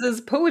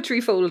Liz's poetry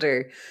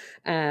folder.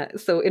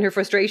 So in her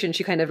frustration,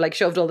 she kind of like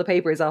shoved all the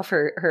papers off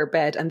her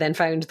bed and then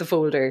found the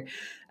folder.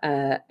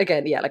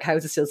 Again, like how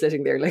is it still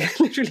sitting there? Like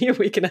literally a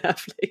week and a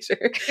half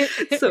later.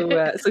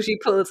 So she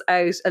pulls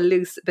out a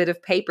loose bit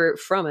of paper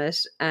from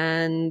it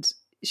and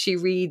she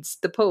reads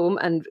the poem.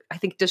 And I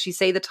think, does she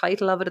say the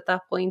title of it at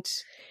that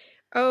point?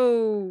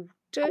 Oh,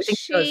 does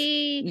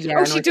she?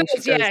 Yeah, she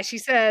does. Yeah, she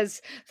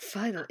says,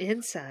 Final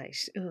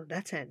Insight. Oh,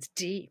 that sounds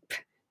deep.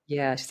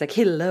 Yeah, she's like,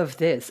 he'll love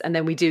this. And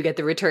then we do get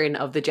the return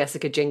of the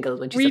Jessica jingle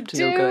when she's up to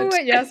no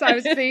good. Yes, I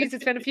was pleased.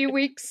 It's been a few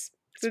weeks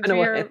since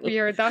we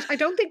heard that. I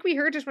don't think we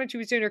heard it when she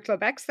was doing her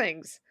Club X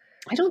things.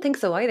 I don't think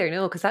so either,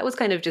 no, because that was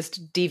kind of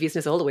just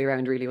deviousness all the way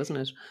around, really, wasn't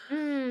it?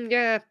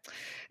 Yeah.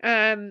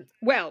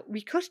 Well,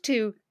 we cut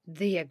to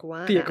the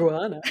Iguana. The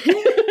Iguana.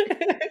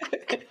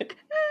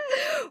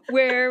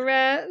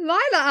 where Lila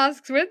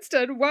asks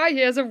Winston why he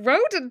has a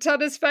rodent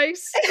on his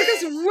face.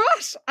 Because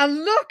what?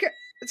 And look,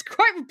 it's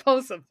quite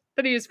repulsive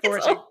that he is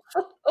 40.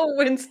 Oh,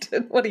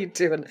 Winston, what are you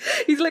doing?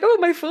 He's like, oh,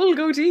 my full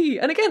goatee.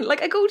 And again,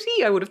 like a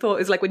goatee, I would have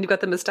thought is like when you've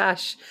got the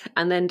moustache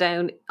and then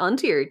down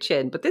onto your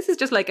chin. But this is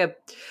just like a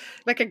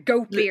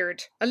goat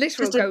beard, a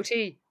literal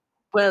goatee.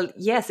 Well,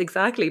 yes,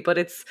 exactly. But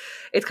it's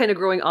kind of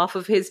growing off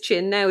of his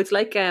chin now. It's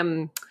like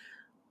a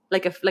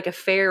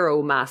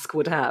pharaoh mask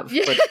would have,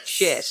 yes. But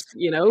shit,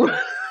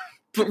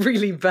 but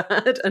really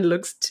bad and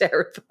looks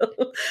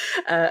terrible.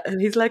 And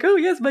he's like, oh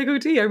yes, my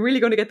goatee, I'm really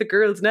going to get the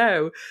girls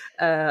now.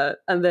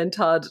 And then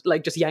Todd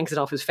like just yanks it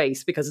off his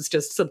face because it's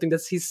just something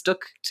that he's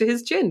stuck to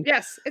his chin.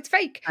 Yes, it's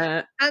fake.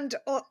 And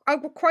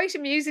quite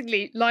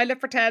amusingly, Lila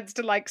pretends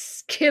to like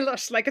kill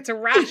it like it's a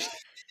rat.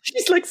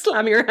 She's like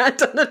slamming her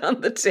hand on it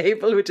on the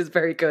table, which is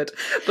very good.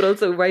 But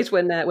also right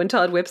when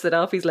Todd whips it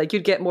off, he's like,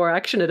 you'd get more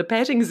action at a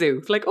petting zoo.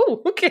 It's like,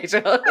 oh, okay,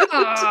 Todd.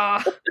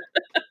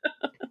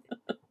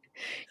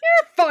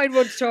 You're a fine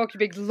one to talk, you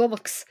big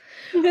lummox.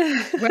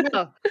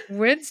 Well,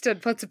 Winston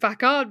puts it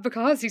back on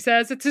because he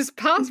says it's his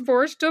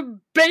passport to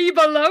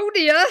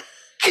Babylonia.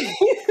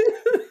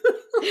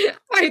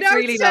 I don't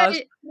really say not.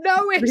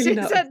 No, it really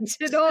isn't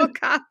in all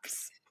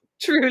caps.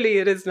 Truly,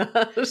 it is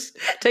not.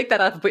 Take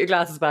that off and put your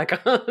glasses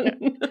back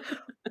on.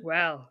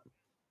 Well,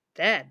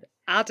 then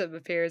Adam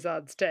appears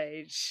on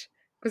stage.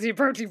 Because he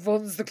apparently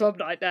runs the club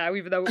night now,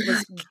 even though it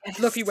was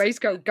Fluffy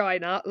Waistcoat guy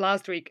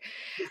last week.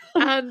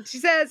 And she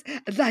says,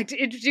 I'd like to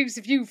introduce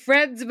a few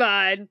friends of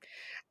mine.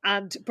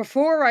 And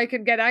before I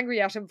can get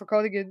angry at him for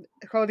calling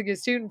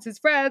his students his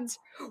friends,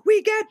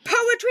 we get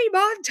poetry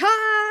montage!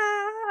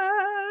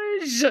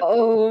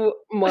 Oh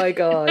my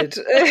God.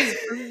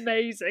 It's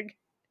amazing.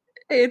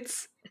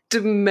 It's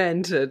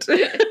demented.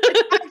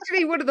 It's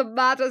actually one of the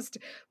maddest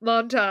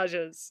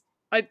montages.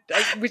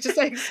 Which is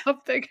saying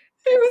something.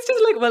 It was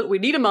just like, well, we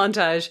need a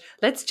montage.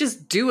 Let's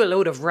just do a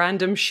load of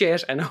random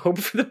shit and hope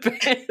for the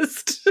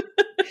best.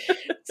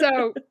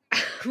 So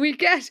we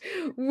get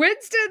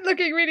Winston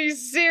looking really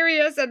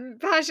serious and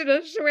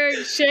passionate,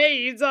 wearing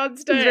shades on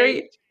stage.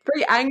 Very,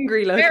 very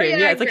angry looking. Very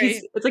yeah,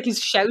 angry. It's like he's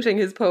shouting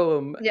his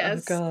poem.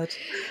 Yes. Oh God.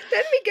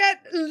 Then we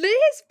get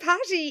Liz,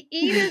 Patty,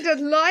 Enid,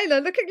 and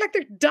Lila looking like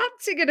they're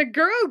dancing in a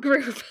girl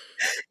group.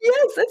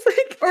 Yes, it's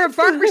like or a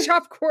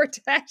barbershop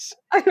quartet.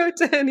 I wrote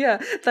down,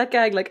 that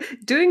gag, like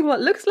doing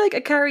what looks like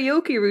a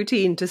karaoke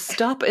routine to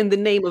stop in the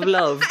name of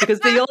love, because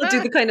they all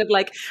do the kind of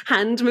like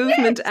hand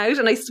movement out,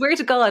 and I swear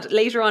to God,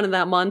 later on in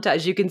that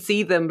montage, you can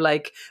see them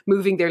like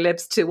moving their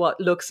lips to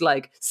what looks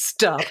like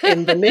stop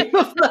in the name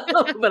of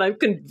love, but I'm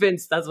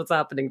convinced that's what's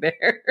happening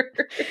there.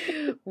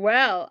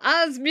 Well,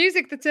 as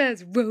music that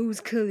says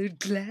rose-coloured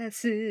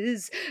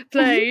glasses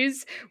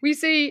plays, we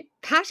see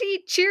Patty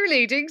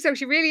cheerleading, so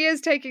she really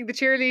is taking the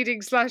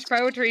cheerleading /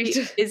 poetry.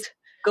 She is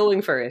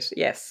going for it,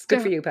 yes.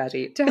 Good for you,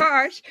 Patty. To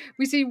heart.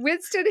 We see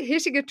Winston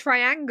hitting a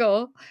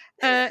triangle,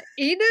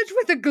 Enid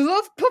with a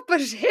glove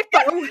puppet hippo.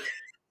 Yeah,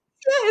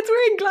 it's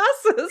wearing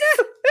glasses.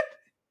 Yeah.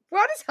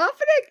 What is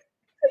happening?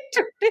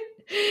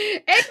 Amy,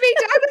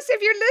 Dennis,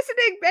 if you're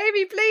listening,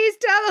 baby, please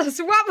tell us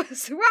what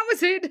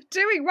was Enid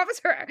doing? What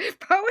was her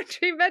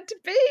poetry meant to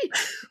be?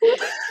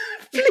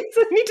 Please,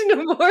 I need to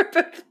know more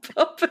about the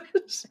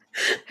puppet.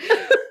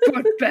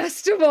 But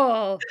best of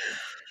all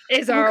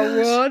is our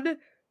one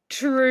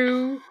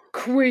true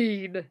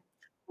queen.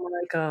 Oh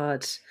my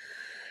God.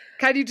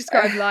 Can you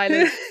describe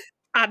Lila's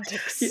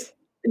antics?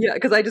 Yeah,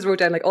 because I just wrote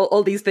down like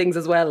all these things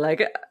as well,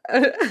 like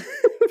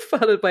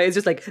followed by, it's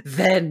just like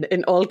then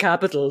in all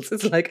capitals.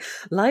 It's like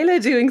Lila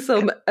doing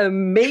some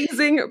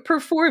amazing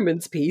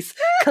performance piece,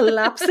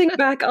 collapsing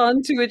back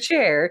onto a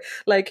chair,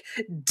 like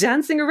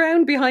dancing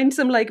around behind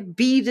some like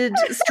beaded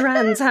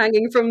strands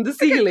hanging from the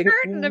ceiling.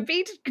 A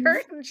beaded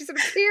curtain. She's sort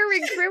of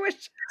peering through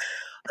it.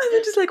 And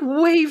then just like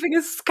waving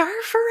a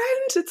scarf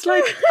around. It's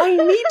like, I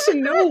need to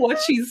know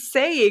what she's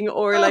saying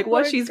or like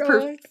what she's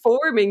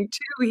performing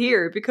to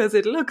here, because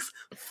it looks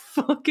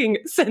fucking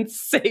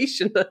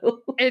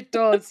sensational. It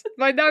does.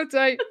 My notes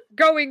say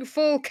going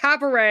full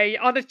cabaret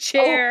on a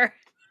chair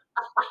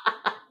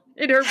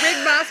in her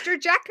ringmaster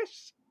jacket.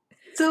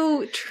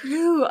 So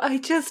true. I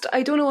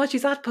don't know what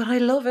she's at, but I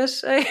love it.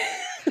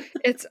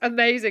 It's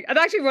amazing. And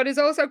actually what is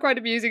also quite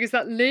amusing is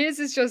that Liz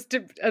is just,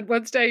 at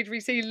one stage we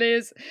see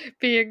Liz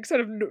being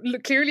sort of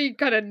clearly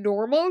kind of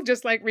normal,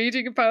 just like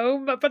reading a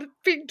poem, but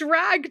being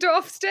dragged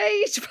off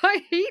stage by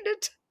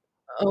Enid.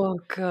 Oh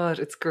God,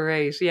 it's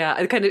great. Yeah,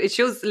 it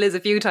shows Liz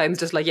a few times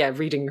just like,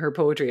 reading her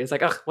poetry. It's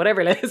like,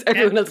 whatever, Liz.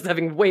 Everyone else is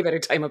having way better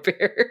time up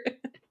here.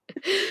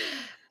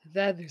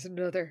 Then there's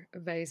another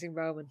amazing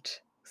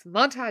moment. So the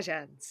montage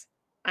ends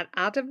and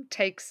Adam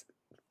takes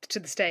to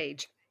the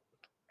stage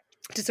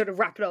to sort of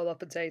wrap it all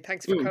up and say,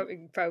 thanks for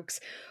coming, folks.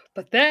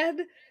 But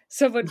then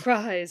someone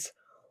cries,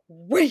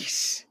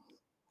 wait!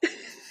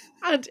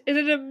 And in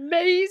an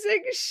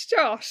amazing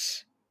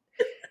shot,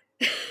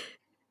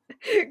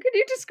 can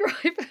you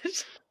describe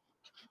it?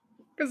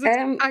 Because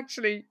it's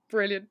actually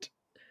brilliant.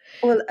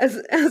 Well, as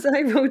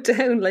I wrote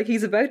down, like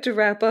he's about to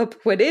wrap up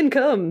when in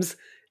comes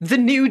the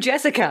new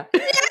Jessica.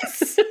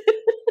 Yes!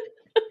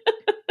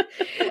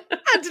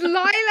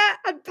 Lila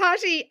and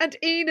Patty and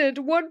Enid,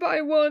 one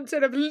by one,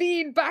 sort of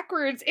lean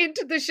backwards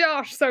into the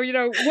shot. So,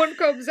 one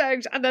comes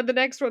out and then the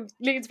next one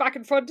leans back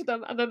in front of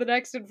them and then the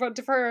next in front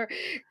of her.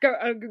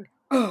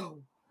 Oh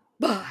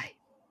my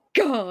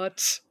God.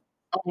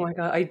 Oh my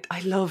God, I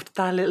loved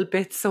that little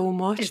bit so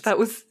much. That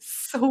was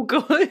so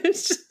good.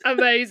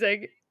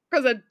 Amazing.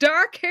 Because a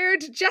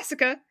dark-haired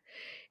Jessica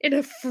in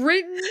a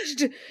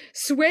fringed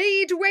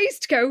suede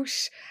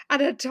waistcoat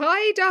and a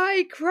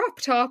tie-dye crop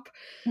top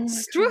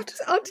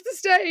struts onto the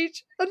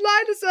stage, and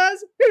Lila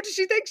says, who does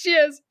she think she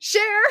is?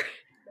 Cher!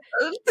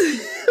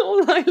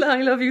 Oh, Lila,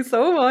 I love you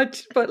so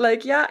much. But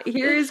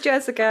here's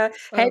Jessica,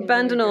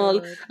 headband and all.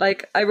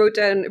 God. I wrote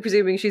down,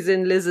 presuming she's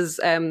in Liz's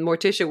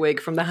Morticia wig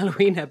from the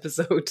Halloween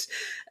episode,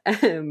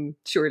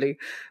 surely.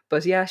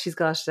 But yeah, she's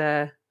got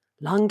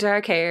long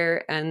dark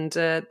hair, and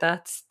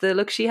that's the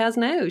look she has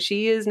now.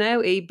 She is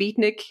now a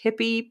beatnik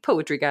hippie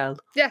poetry gal.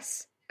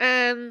 Yes.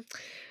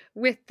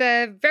 With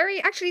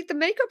the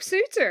makeup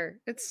suits her.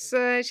 It's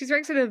she's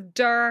wearing sort of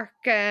dark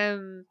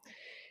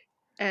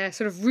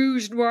sort of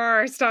rouge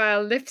noir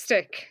style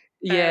lipstick.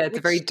 Yeah, it's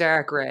a very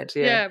dark red.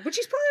 Yeah, but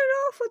she's pulling it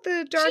off with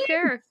the dark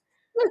hair.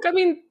 Look, I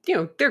mean,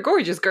 they're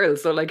gorgeous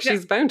girls, so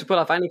she's bound to pull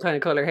off any kind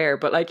of colour hair.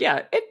 But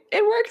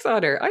it works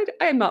on her.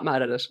 I'm not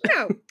mad at it.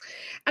 No.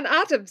 And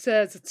Adam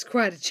says it's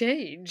quite a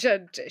change,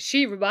 and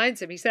she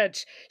reminds him. He said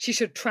she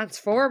should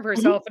transform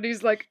herself, and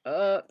he's like,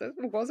 "That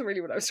wasn't really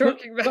what I was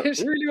talking about.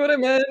 That's really what I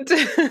meant."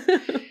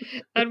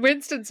 And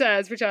Winston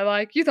says, which I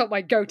like, "You thought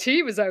my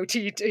goatee was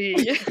OTT."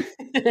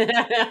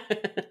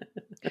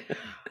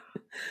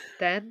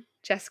 Then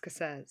Jessica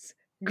says,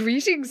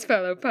 "Greetings,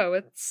 fellow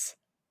poets,"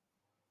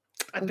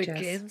 and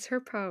begins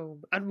her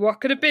poem. And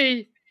what could it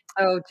be?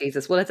 Oh,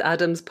 Jesus. Well, it's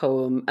Adam's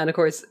poem. And of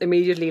course,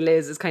 immediately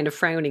Liz is kind of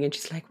frowning and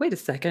she's like, wait a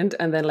second.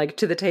 And then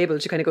to the table,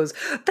 she kind of goes,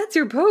 that's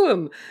your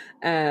poem.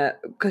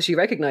 Because she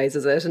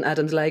recognizes it. And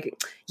Adam's like,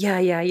 yeah,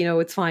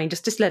 it's fine.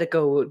 Just let it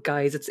go,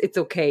 guys. It's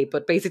okay.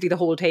 But basically the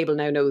whole table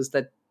now knows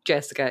that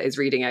Jessica is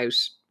reading out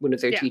one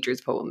of their teacher's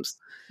poems.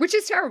 Which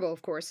is terrible,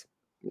 of course.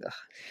 Ugh,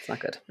 it's not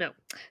good. No.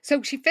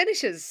 So she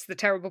finishes the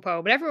terrible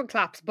poem and everyone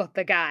claps but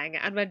the gang.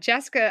 And when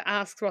Jessica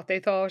asks what they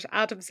thought,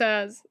 Adam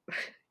says,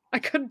 I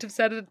couldn't have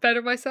said it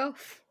better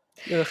myself.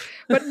 Ugh.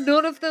 But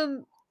none of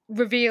them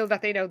reveal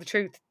that they know the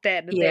truth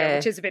then and there,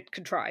 which is a bit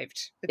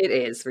contrived. It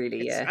is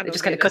really, yeah. It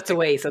just kind of cuts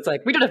away. So it's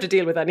like, we don't have to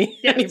deal with any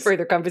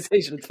further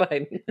conversation. It's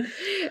fine.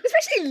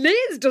 Especially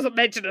Liz doesn't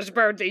mention it,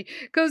 apparently,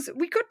 because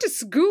we got to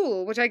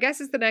school, which I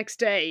guess is the next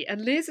day,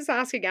 and Liz is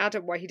asking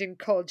Adam why he didn't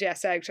call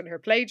Jess out on her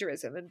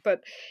plagiarism.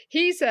 But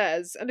he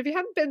says, and if he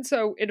hadn't been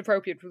so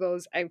inappropriate with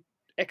those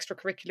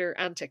extracurricular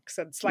antics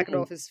and slacking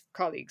off his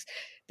colleagues,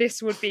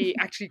 this would be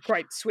actually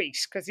quite sweet,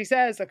 because he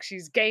says, look,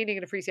 she's gaining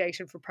an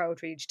appreciation for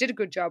poetry, she did a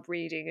good job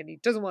reading, and he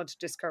doesn't want to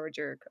discourage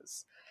her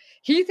because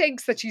he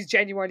thinks that she's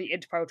genuinely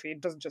into poetry and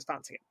doesn't just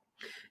fancy it.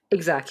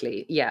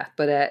 Exactly, yeah.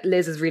 But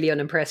Liz is really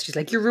unimpressed. She's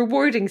like, you're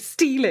rewarding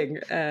stealing.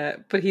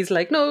 But he's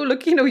like, no,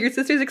 look, your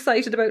sister's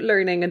excited about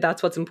learning and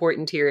that's what's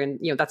important here. And,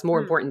 that's more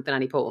important than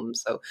any poem.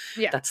 So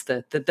that's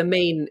the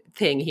main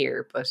thing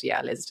here. But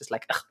yeah, Liz is just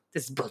like, ugh,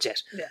 this is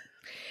bullshit. Yeah.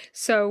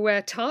 So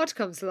Todd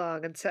comes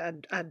along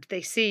and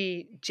they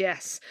see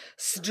Jess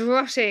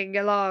strutting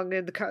along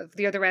in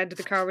the other end of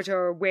the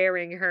corridor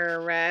wearing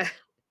her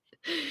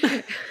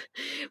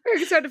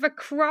wearing sort of a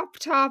crop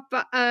top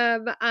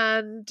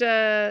and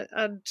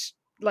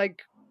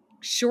like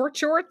short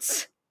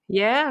shorts.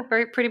 Yeah,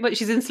 pretty much.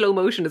 She's in slow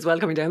motion as well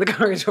coming down the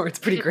corridor. It's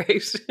pretty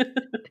great.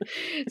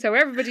 So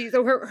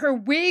her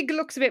wig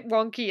looks a bit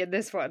wonky in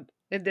this one.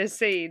 In this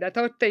scene, I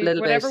thought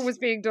whatever was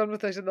being done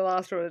with it in the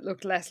last one, it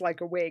looked less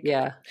like a wig.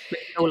 Yeah,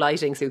 no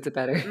lighting suits it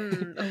better.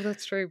 Oh,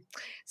 that's true.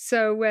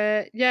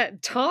 So,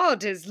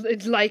 Todd is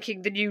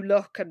liking the new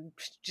look, and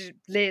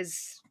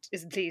Liz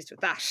isn't pleased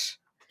with that.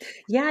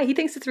 Yeah, he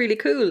thinks it's really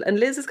cool, and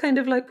Liz is kind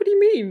of like, "What do you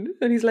mean?"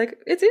 And he's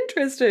like, "It's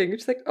interesting." And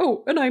she's like,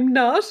 "Oh, and I'm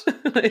not."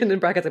 And in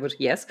brackets, I put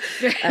yes.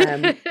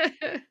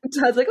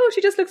 Todd's like, "Oh,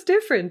 she just looks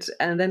different,"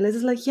 and then Liz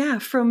is like, "Yeah,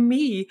 from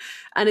me."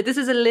 And this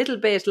is a little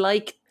bit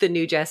like the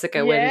new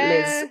Jessica when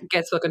Liz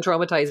gets fucking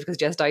traumatized because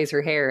Jess dyes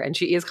her hair, and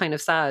she is kind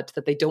of sad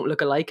that they don't look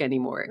alike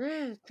anymore.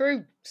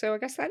 True. So I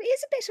guess that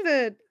is a bit of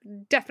a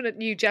definite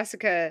new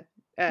Jessica.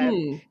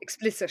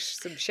 Explicit,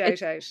 some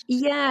shout out.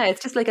 Yeah,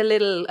 it's just like a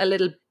little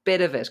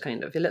bit of it,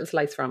 kind of a little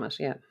slice from it.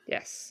 Yeah.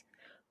 Yes.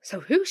 So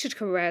who should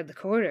come around the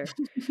corner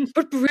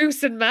but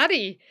Bruce and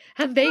Maddie?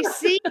 And they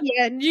see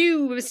a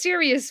new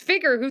mysterious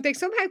figure who they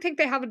somehow think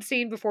they haven't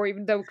seen before,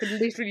 even though it could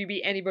literally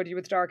be anybody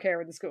with dark hair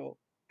in the school.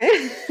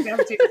 They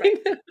haven't seen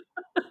it.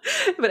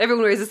 But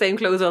everyone wears the same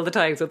clothes all the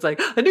time, so it's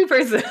like a new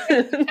person.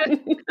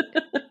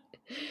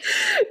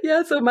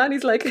 Yeah, so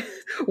Manny's like,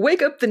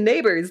 wake up the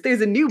neighbours,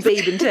 there's a new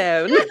babe in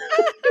town.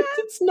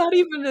 It's not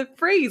even a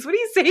phrase. What are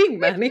you saying,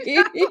 Manny?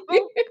 And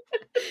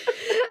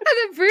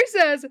then Bruce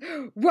says,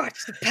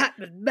 watch the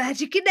pattern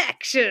magic in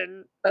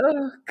action.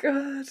 Oh,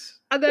 God.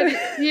 And then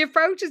he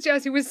approaches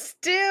Jess, who was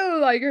still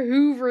like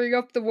hoovering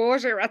up the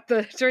water at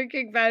the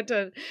drinking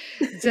fountain,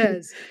 and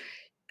says,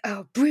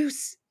 oh,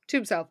 Bruce, to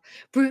himself,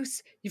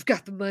 Bruce, you've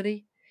got the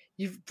money.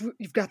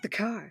 You've got the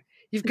car.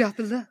 You've got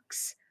the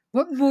looks.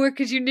 What more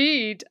could you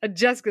need? And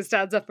Jessica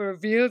stands up and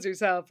reveals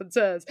herself and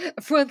says,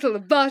 a frontal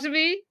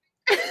lobotomy?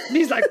 And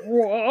he's like,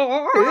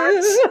 what?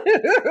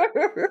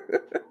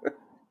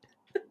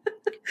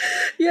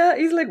 Yeah,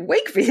 he's like,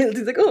 Wakefield.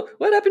 He's like, oh,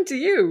 what happened to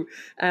you?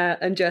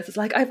 And Jess is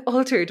like, I've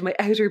altered my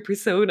outer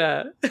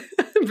persona.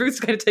 Bruce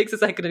kind of takes a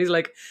second and he's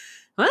like,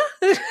 huh?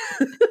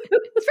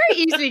 It's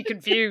very easily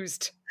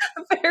confused.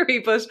 Very,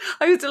 but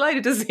I was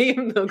delighted to see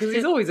him though, because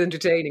he's always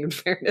entertaining, in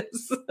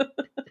fairness.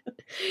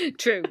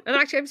 True. And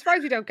actually, I'm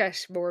surprised we don't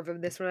get more of him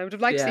in this one. I would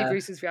have liked to see Yeah.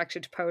 Bruce's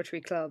reaction to Poetry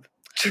Club.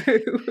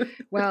 True.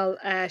 Well,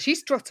 she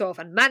struts off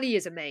and Manny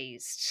is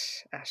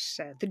amazed at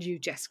the new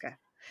Jessica.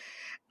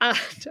 And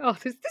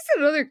this is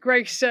another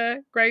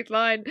great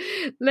line.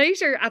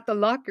 Later at the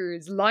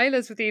lockers,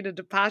 Lila's with Enid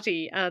and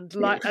Patty and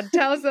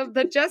tells them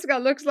that Jessica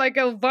looks like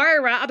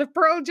Elvira at a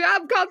Pearl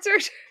Jam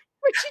concert,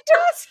 which she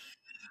does.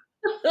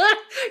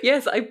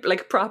 Yes, I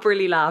like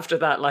properly laughed at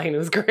that line. It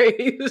was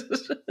great.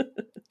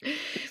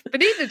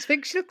 But Enid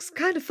thinks she looks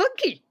kind of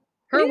funky.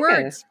 Her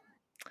words.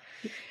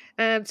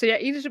 So yeah,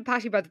 Enid and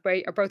Patty, by the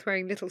way, are both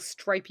wearing little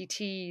stripy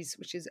tees,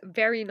 which is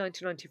very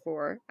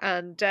 1994.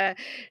 And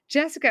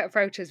Jessica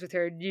approaches with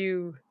her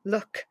new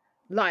look.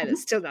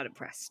 Lila's still not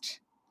impressed.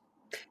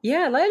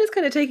 Yeah, Lila's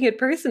kind of taking it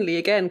personally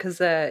again, because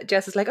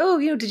Jess is like, oh,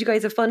 did you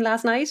guys have fun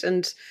last night?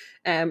 And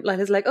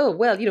Lila's like, oh,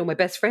 well, my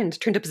best friend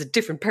turned up as a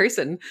different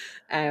person.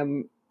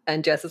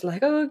 And Jess is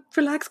like, oh,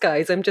 relax,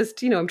 guys. I'm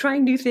just, I'm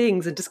trying new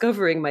things and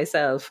discovering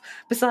myself.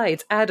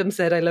 Besides, Adam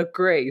said I look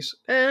great.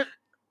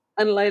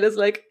 And Lila's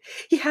like,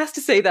 he has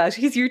to say that.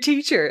 He's your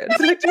teacher. And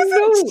it's like,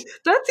 no,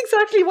 that's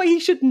exactly why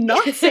he should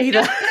not say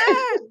that.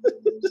 I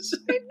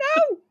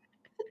know.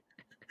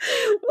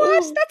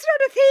 What? That's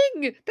not a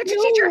thing. That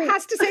your teacher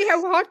has to say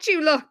how hot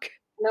you look.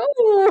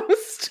 No,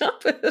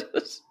 stop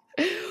it.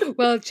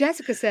 Well,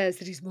 Jessica says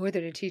that he's more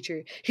than a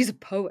teacher. He's a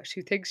poet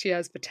who thinks she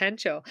has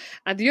potential.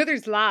 And the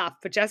others laugh,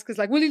 but Jessica's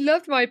like, well, he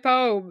loved my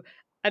poem.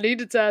 And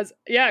Enid says,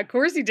 yeah, of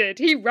course he did.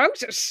 He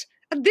wrote it.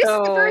 And this is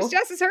the first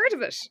Jess has heard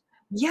of it.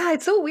 Yeah,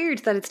 it's so weird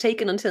that it's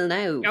taken until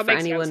now for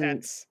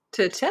anyone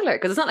to tell her.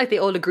 Because it's not like they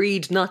all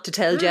agreed not to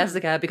tell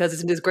Jessica, because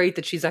isn't it great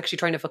that she's actually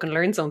trying to fucking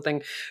learn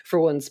something for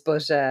once.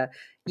 But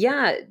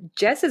yeah,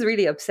 Jess is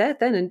really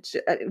upset then. And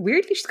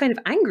weirdly, she's kind of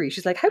angry.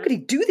 She's like, how could he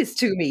do this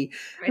to me?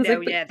 I know,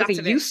 like, yeah, that's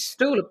you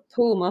stole a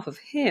poem off of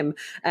him.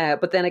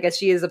 But then I guess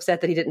she is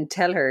upset that he didn't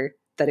tell her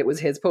that it was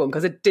his poem,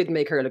 because it did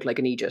make her look like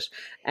an idiot.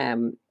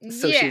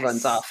 So she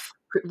runs off.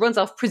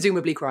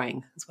 Presumably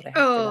crying. That's what I have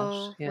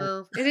for that. Yeah.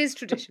 Well, it is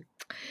tradition.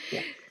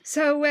 Yeah.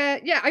 So, I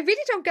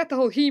really don't get the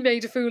whole he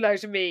made a fool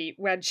out of me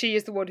when she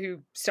is the one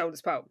who stole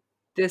his poem.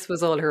 This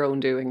was all her own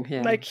doing,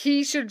 yeah. Like,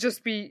 she should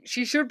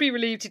be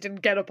relieved he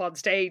didn't get up on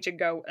stage and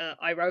go,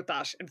 I wrote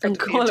that in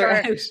front of the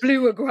entire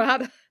Blue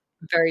Iguana.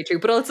 Very true.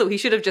 But also, he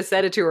should have just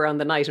said it to her on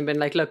the night and been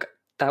like, look,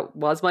 that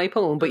was my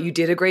poem, but you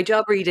did a great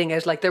job reading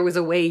it. Like, there was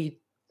a way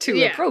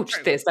to approach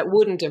this that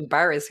wouldn't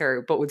embarrass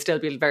her, but would still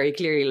be very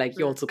clearly like,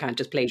 you also can't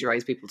just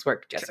plagiarize people's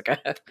work, Jessica.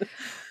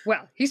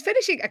 Well, he's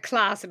finishing a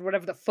class in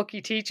whatever the fuck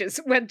he teaches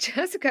when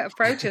Jessica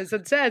approaches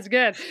and says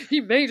again, he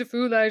made a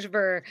fool out of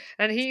her.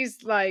 And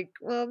he's like,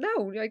 well,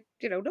 no, like,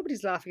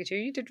 nobody's laughing at you.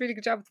 You did a really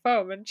good job with the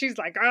poem. And she's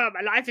like, oh,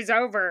 my life is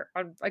over.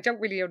 And I don't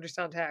really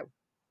understand how.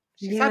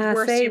 She's had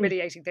worse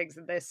humiliating things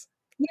than this.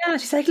 Yeah,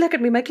 she's like, look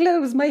at me, my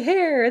clothes, my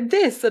hair, and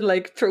this, and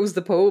like throws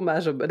the poem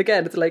at him. And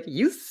again, it's like,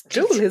 you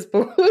stole his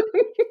poem.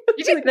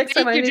 You didn't make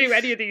you do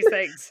any of these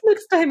things.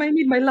 Next time I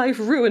need my life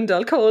ruined,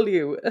 I'll call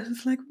you. And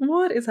it's like,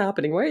 what is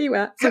happening? Why are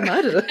you so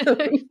mad at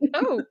him?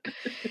 No.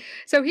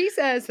 So he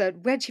says that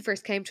when she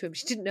first came to him,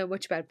 she didn't know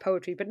much about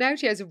poetry, but now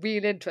she has a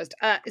real interest.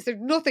 Is there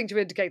nothing to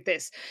indicate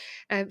this?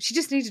 She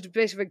just needed a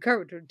bit of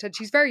encouragement, and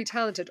she's very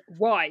talented.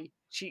 Why?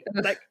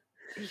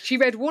 She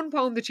read one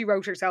poem that she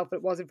wrote herself, but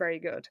it wasn't very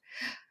good.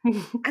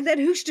 And then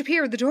who should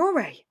appear in the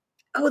doorway?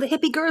 Oh, the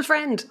hippie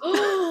girlfriend.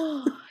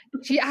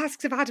 She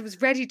asks if Adam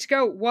is ready to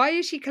go. Why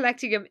is she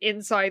collecting him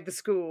inside the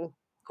school?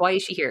 Why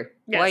is she here?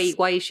 Yes.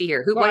 Why is she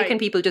here? Why can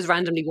people just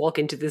randomly walk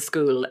into this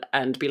school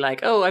and be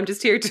like, oh, I'm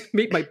just here to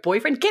meet my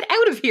boyfriend? Get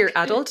out of here,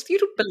 adult. You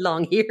don't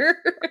belong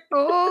here.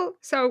 Oh,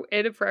 so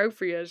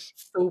inappropriate.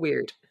 So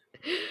weird.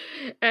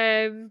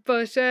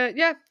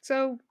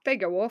 So they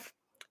go off.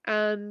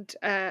 And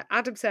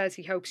Adam says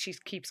he hopes she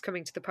keeps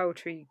coming to the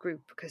poetry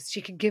group because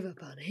she can give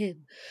up on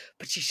him,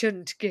 but she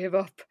shouldn't give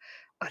up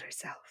on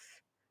herself.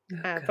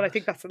 But I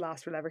think that's the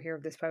last we'll ever hear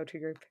of this poetry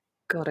group.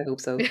 God, I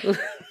hope so.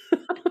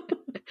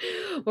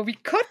 Well, we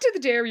cut to the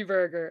Dairy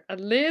Burger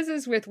and Liz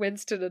is with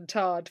Winston and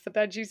Todd, but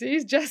then she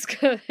sees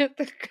Jessica at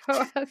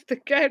the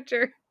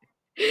counter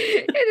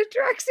in a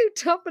tracksuit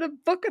top and a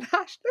bucket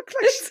hat. Looking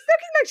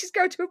like she's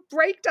going to a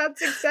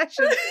breakdancing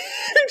session.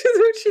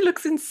 She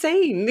looks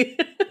insane.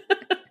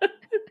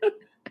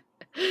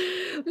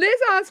 Liz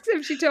asks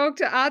if she talked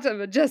to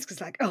Adam, and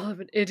Jessica's like, oh, I'm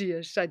an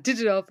idiot. I did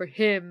it all for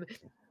him.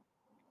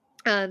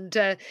 And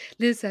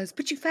Liz says,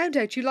 but you found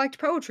out you liked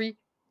poetry.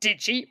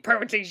 Did she?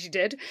 Apparently she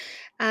did.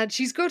 And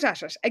she's good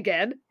at it.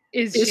 Again,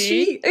 is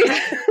she?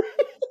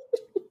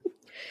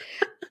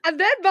 And And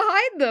then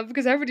behind them,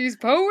 because everybody's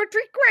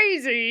poetry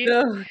crazy,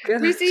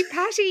 we see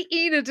Patty,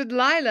 Enid and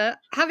Lila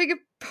having a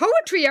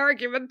poetry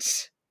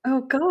argument. Oh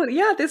God,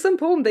 yeah, there's some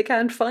poem they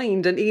can't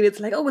find, and Enid's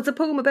like, "Oh, it's a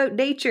poem about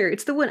nature.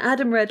 It's the one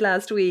Adam read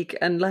last week."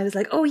 And Lila's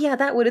like, "Oh yeah,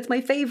 that one. It's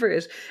my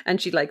favorite." And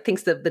she like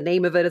thinks that the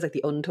name of it is like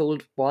The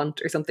Untold Want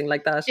or something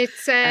like that. It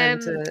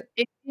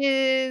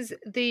is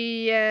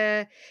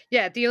the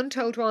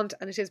Untold Want,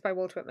 and it is by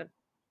Walt Whitman.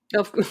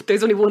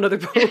 There's only one other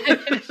poet.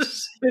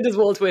 It is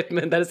Walt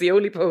Whitman. That is the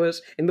only poet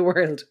in the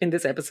world in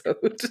this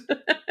episode.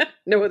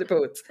 No other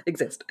poets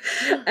exist.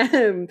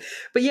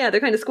 But yeah, they're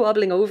kind of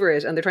squabbling over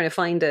it and they're trying to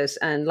find it.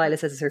 And Lila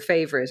says it's her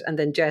favourite. And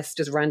then Jess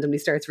just randomly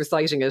starts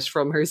reciting it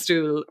from her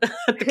stool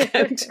at the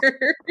counter.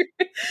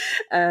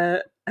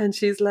 And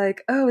she's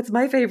like, "Oh, it's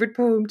my favourite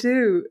poem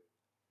too."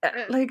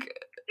 Like,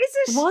 is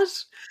it? What?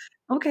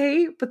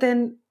 Okay. But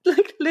then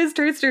like Liz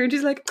turns to her and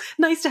she's like,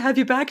 "Nice to have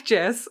you back,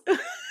 Jess."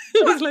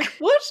 I was like,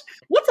 what?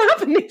 What's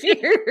happening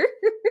here?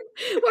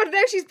 Well,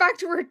 now she's back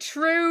to her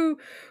true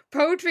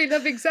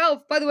poetry-loving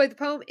self. By the way, the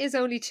poem is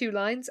only 2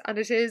 lines, and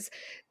it is: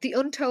 "The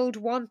untold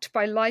want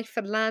by life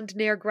and land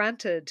ne'er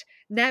granted.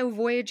 Now,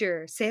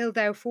 voyager, sail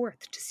thou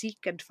forth to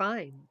seek and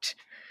find."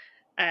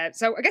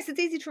 So I guess it's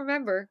easy to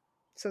remember.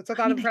 So it's not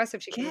that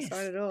impressive. She can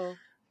decide it all.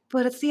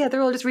 But it's, yeah,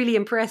 they're all just really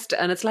impressed.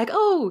 And it's like,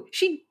 oh,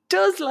 she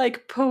does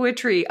like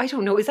poetry. I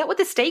don't know. Is that what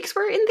the stakes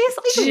were in this?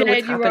 I don't know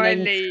what's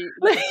happening.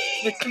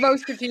 It's the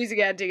most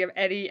confusing ending of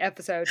any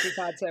episode we've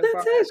had so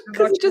far. That's it.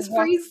 Because it just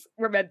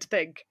we're meant to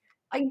think.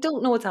 I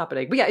don't know what's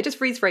happening. But yeah, it just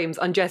freeze frames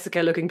on Jessica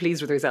looking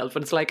pleased with herself.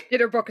 And it's like,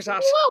 in her bucket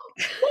hat.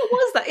 What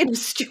was that? In a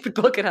stupid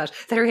bucket hat.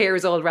 That her hair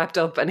is all wrapped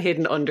up and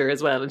hidden under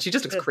as well. And she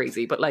just looks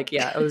crazy. But like,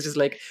 yeah, I was just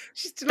like,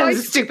 that was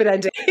a stupid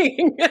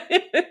ending.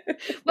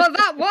 Well,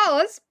 that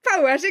was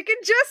poetic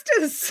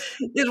injustice.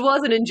 It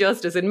was an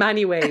injustice in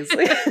many ways.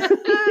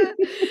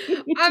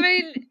 I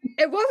mean,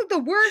 it wasn't the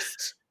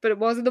worst, but it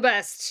wasn't the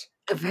best.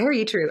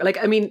 Very true. Like,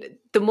 I mean,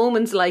 the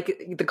moments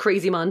like the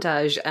crazy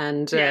montage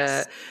and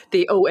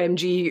the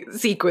OMG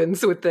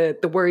sequence with the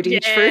word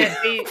each for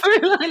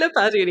Lila,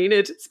 Patty and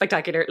Enid.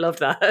 Spectacular. Loved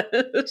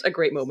that. A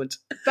great moment.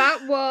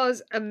 That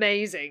was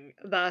amazing.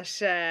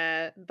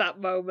 That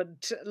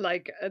moment,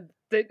 like,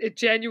 it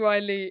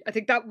genuinely, I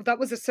think that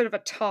was a sort of a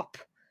top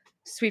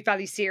Sweet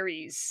Valley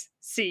series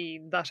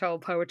scene, that whole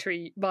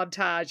poetry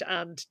montage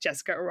and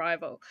Jessica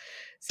arrival.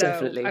 So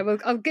definitely.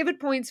 I'll give it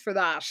points for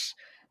that.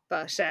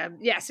 But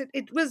yes,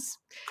 it was,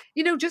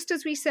 just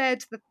as we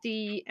said that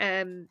the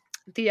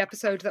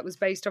episode that was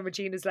based on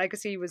Regina's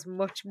legacy was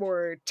much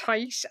more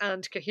tight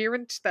and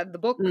coherent than the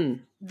book.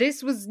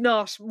 This was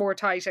not more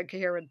tight and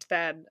coherent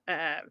than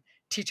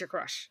Teacher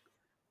Crush,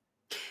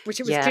 which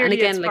it was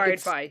clearly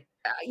inspired by.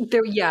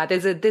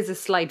 There's a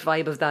slight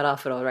vibe of that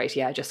off it, all right.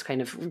 Yeah, just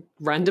kind of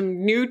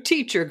random new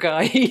teacher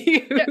guy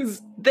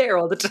who's there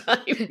all the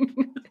time.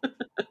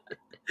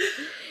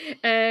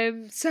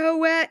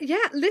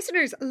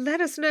 Listeners, let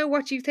us know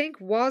what you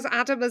think. Was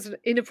Adam as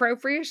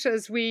inappropriate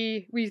as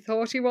we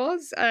thought he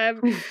was?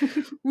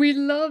 We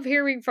love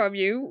hearing from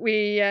you.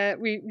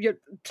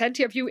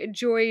 Plenty of you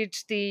enjoyed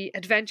the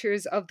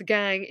adventures of the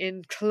gang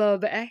in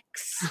Club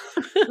X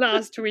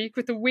last week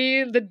with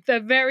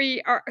the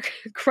very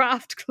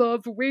craft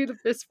club Wheel of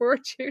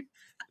Misfortune.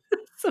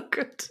 So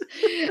good.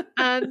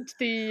 And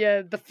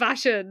the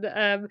fashion.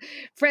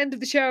 Friend of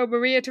the show,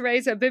 Maria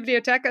Teresa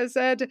Biblioteca,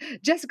 said,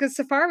 "Jessica's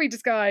safari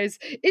disguise.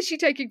 Is she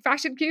taking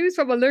fashion cues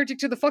from Allergic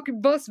to the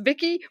Fucking Bus,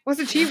 Vicky?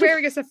 Wasn't she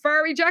wearing a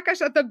safari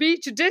jacket at the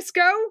beach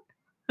disco?"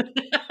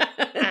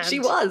 She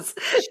was.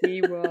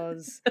 She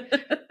was.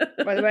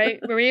 By the way,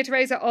 Maria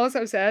Teresa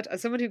also said,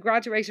 "As someone who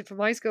graduated from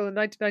high school in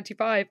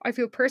 1995, I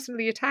feel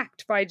personally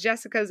attacked by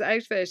Jessica's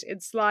outfit in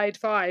slide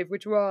 5,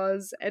 which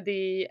was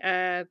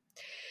the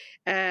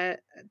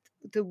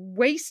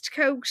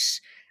waistcoat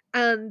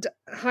and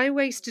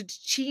high-waisted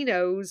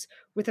chinos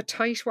with a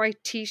tight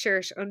white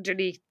t-shirt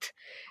underneath."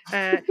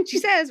 She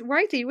says,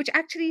 rightly, which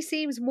actually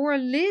seems more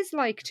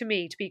Liz-like to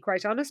me, to be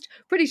quite honest.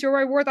 Pretty sure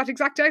I wore that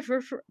exact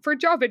outfit for a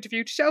job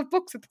interview to shelve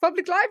books at the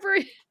public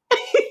library.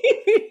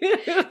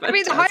 I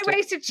mean, the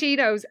high-waisted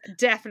chinos,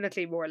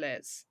 definitely more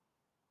Liz.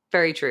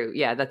 Very true.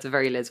 Yeah, that's a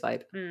very Liz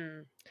vibe.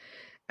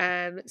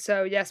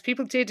 So yes,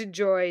 people did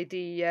enjoy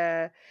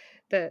the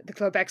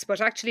Club X, but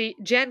actually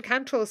Jen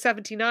Cantrell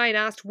 79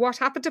 asked what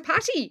happened to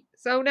Patty.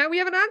 So now we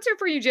have an answer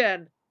for you,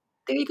 Jen.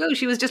 There you go.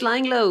 She was just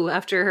lying low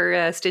after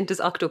her stint as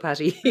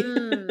Octopatty.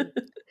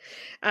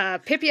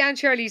 Pippi Ann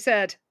Shirley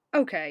said,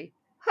 "Okay,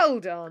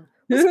 hold on.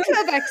 Was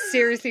Club X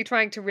seriously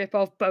trying to rip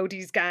off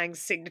Bodie's gang's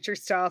signature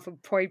style from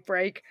Point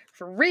Break?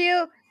 For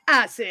real?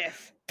 As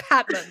if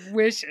Patman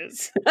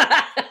wishes."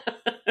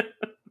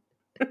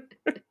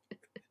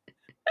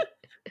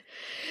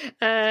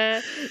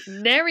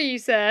 Neri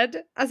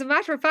said, "As a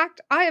matter of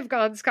fact, I have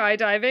gone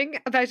skydiving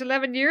about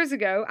 11 years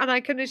ago, and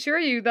I can assure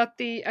you that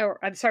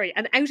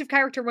an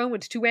out-of-character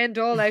moment to end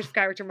all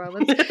out-of-character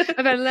moments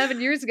about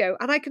 11 years ago,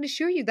 and I can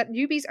assure you that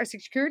newbies are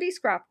securely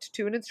scrapped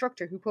to an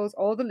instructor who pulls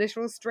all the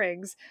literal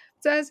strings.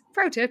 says,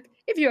 pro tip,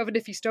 if you have an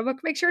iffy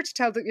stomach, make sure to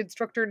tell the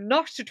instructor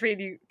not to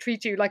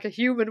treat you like a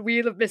human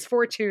wheel of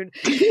misfortune.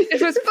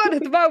 It was fun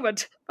at the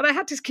moment, but I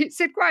had to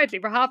sit quietly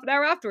for half an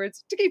hour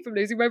afterwards to keep from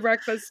losing my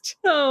breakfast.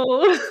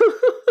 Oh,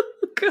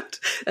 good.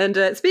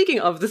 And speaking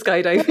of the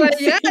skydiving,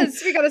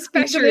 yes, we got a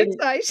special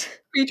insight.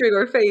 Featuring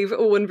our fave,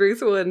 Owen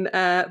Bruce One,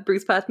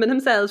 Bruce Patman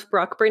himself,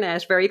 Brock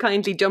Burnett, very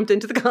kindly jumped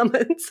into the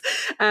comments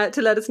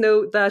to let us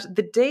know that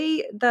the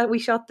day that we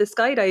shot the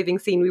skydiving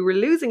scene, we were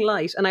losing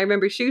light. And I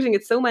remember shooting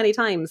it so many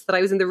times that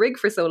I was in the rig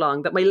for so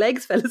long that my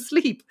legs fell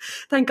asleep.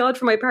 Thank God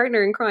for my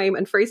partner in crime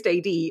and first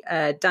AD,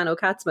 Dano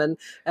Katzman,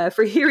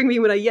 for hearing me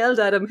when I yelled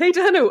at him, "Hey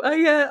Dano,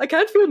 I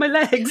can't feel my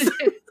legs."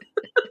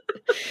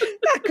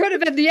 That could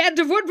have been the end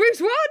of One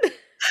Bruce One.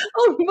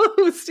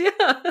 Almost,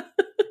 yeah.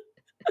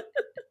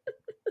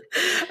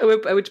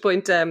 At which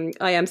point,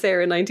 I Am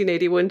Sarah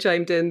 1981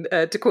 chimed in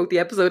to quote the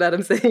episode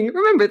Adam saying,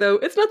 "Remember though,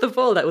 it's not the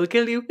fall that will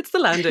kill you, it's the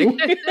landing."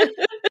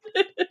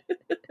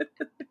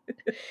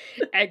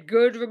 A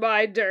good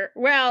reminder.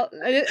 Well,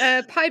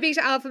 Pi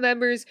Beta Alpha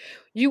members,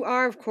 you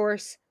are, of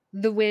course,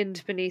 the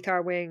wind beneath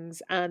our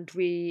wings, and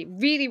we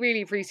really,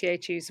 really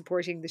appreciate you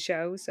supporting the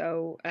show.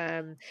 So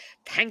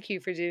thank you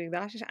for doing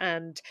that.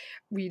 And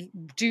we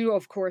do,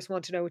 of course,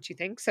 want to know what you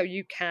think. So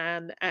you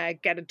can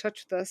get in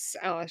touch with us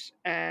at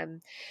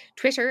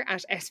Twitter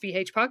at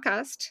SVH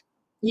Podcast.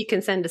 You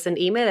can send us an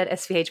email at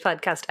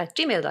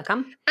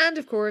svhpodcast@gmail.com. And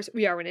of course,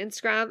 we are on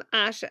Instagram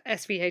at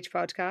SVH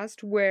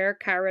Podcast, where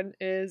Karen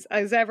is,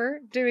 as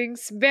ever, doing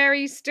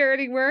very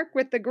sterling work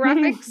with the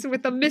graphics,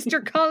 with the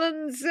Mr.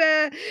 Collins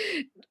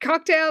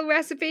cocktail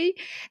recipe.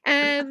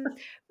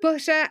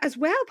 But as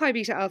well, Pi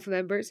Beta Alpha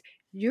members,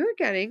 you're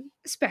getting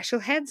a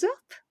special heads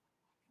up.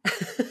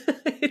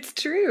 It's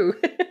true.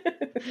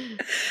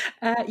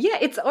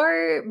 It's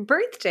our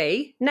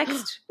birthday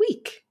next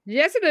week.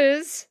 Yes, it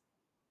is.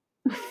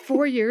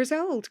 4 years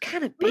old.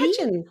 Can it be?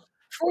 Imagine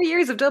 4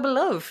 years of double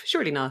love.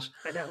 Surely not.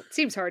 I know. It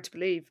seems hard to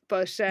believe.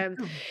 But to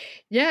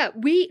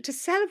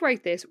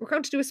celebrate this, we're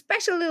going to do a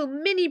special little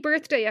mini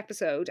birthday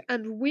episode,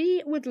 and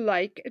we would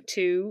like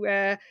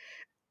to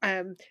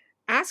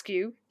ask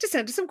you to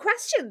send us some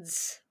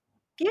questions.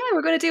 Yeah,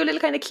 we're going to do a little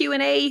kind of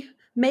Q&A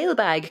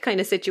mailbag kind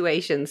of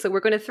situation. So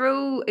we're going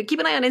to keep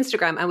an eye on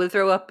Instagram, and we'll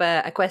throw up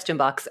a question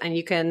box, and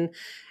you can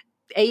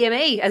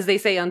AMA, as they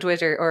say on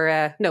Twitter, or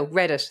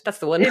Reddit. That's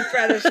the one. It's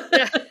Reddit.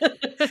 Yeah.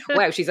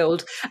 Wow, she's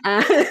old.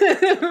 Or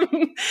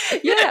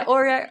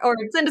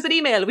send us an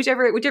email,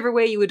 whichever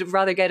way you would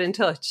rather get in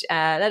touch.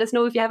 Let us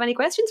know if you have any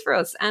questions for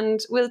us,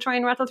 and we'll try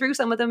and rattle through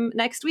some of them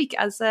next week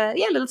as a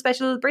little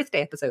special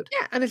birthday episode.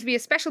 Yeah, and it'll be a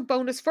special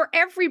bonus for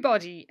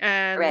everybody,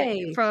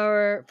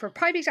 for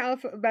Pi Beta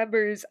Alpha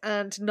members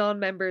and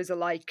non-members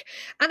alike.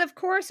 And of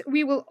course,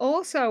 we will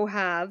also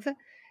have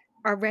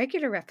our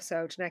regular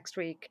episode next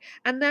week.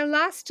 And now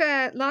last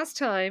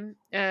time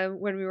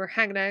when we were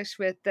hanging out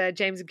with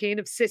James and Keane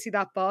of Sissy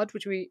That Bod,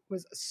 which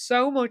was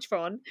so much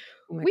fun,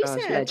 we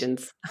said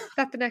legends.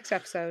 that the next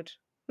episode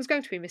was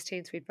going to be Miss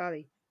Teen Sweet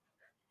Valley.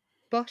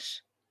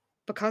 But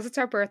because it's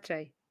our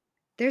birthday,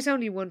 there's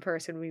only one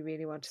person we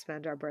really want to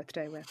spend our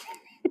birthday with.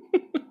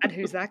 And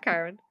who's that,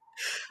 Karen?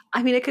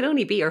 I mean, it could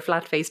only be our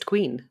flat-faced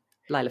queen,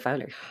 Lila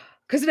Fowler.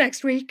 Because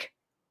next week,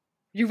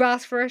 you've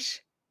asked for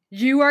it,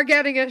 you are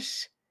getting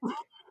it.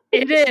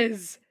 It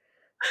is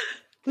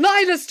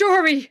Lila's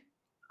story.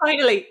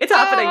 Finally, it's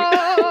happening.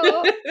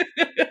 Oh,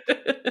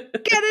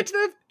 get into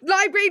the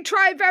library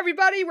tribe,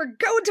 everybody. We're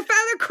going to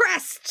Fowler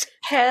Crest.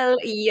 Hell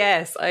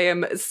yes. I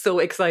am so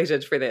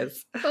excited for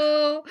this.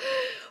 Oh,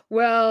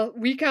 well,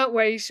 we can't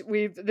wait.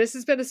 This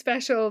has been a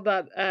special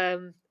that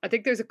I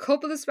think there's a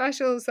couple of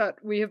specials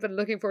that we have been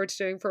looking forward to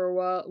doing for a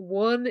while.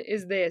 One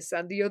is this,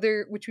 and the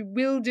other, which we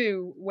will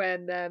do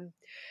when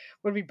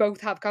we both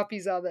have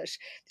copies of it.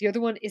 The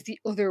other one is the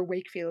other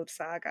Wakefield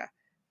saga,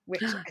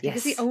 which I think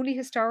is the only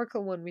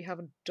historical one we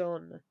haven't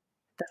done.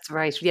 That's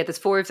right. Yeah, there's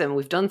 4 of them.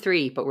 We've done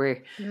 3, but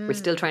we're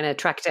still trying to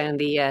track down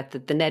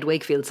the Ned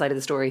Wakefield side of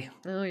the story.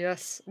 Oh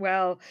what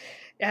Well,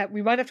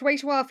 we might have to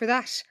wait a while for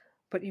that,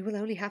 but you will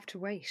only have to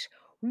wait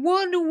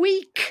 1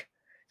 week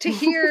to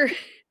hear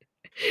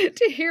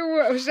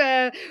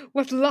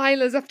what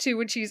Lila's up to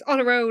when she's on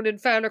her own in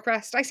Fowler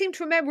Crest. I seem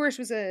to remember it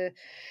was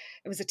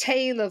a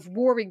tale of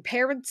warring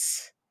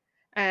parents.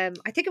 I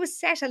think it was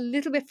set a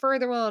little bit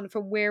further on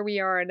from where we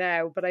are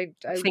now, but I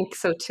think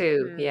so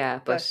too. Yeah,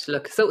 but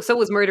look, so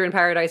was Murder in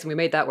Paradise, and we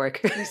made that work.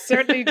 We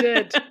certainly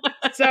did.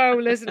 So,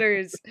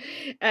 listeners,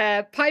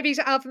 Pi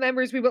Beta Alpha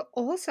members, we will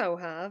also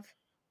have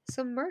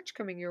some merch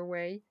coming your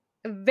way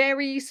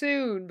very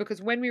soon,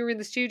 because when we were in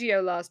the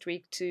studio last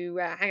week to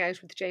hang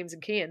out with James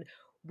and Keane,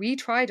 we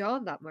tried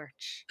on that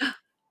merch.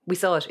 We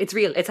saw it. It's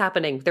real. It's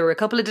happening. There were a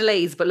couple of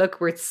delays, but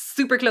look, we're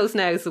super close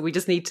now. So we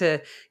just need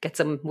to get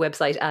some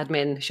website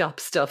admin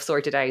shop stuff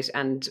sorted out,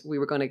 and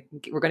we're going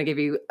to give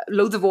you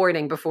loads of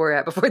warning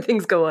before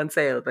things go on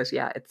sale. But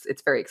yeah,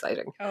 it's very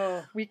exciting.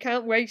 Oh, we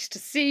can't wait to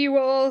see you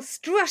all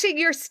strutting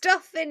your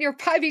stuff in your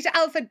Pi Beta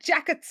Alpha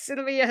jackets.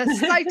 It'll be a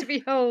sight to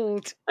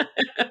behold.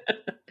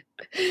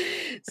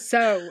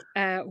 So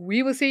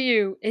we will see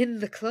you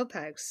in the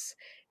clubhouse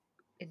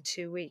in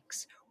 2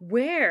 weeks,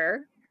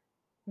 where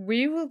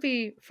we will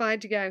be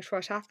finding out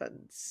what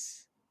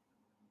happens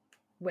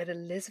when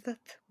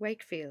Elizabeth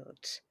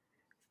Wakefield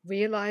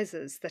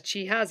realizes that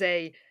she has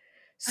a...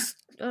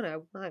 Oh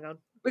no, hang on.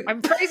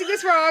 I'm phrasing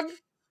this wrong.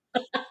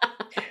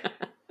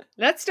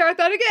 Let's start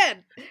that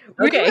again.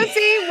 We will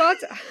see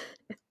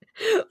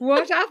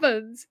what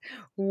happens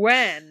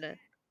when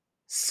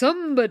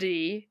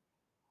somebody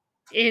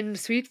in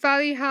Sweet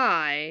Valley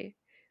High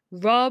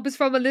robs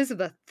from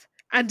Elizabeth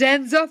and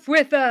ends up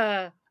with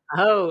a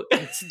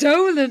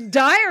stolen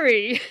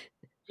diary.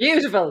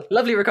 Beautiful.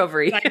 Lovely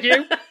recovery. Thank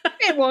you.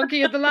 Bit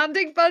wonky at the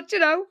landing, but you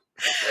know,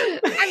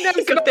 I'm no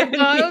Scott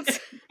Miles.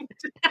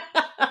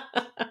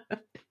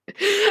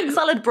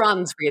 Solid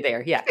bronze for you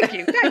there, yeah.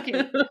 Thank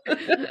you.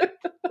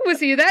 We'll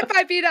see you then,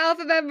 Pi Beta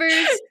Alpha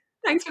members.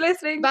 Thanks for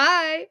listening.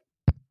 Bye.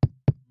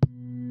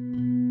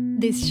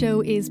 This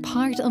show is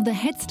part of the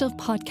Head Stuff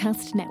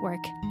Podcast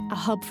Network, a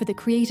hub for the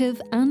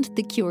creative and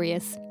the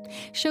curious.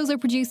 Shows are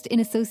produced in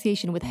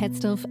association with Head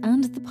Stuff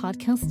and the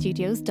Podcast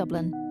Studios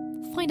Dublin.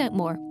 Find out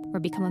more or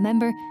become a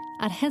member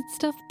at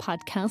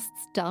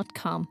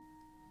headstuffpodcasts.com.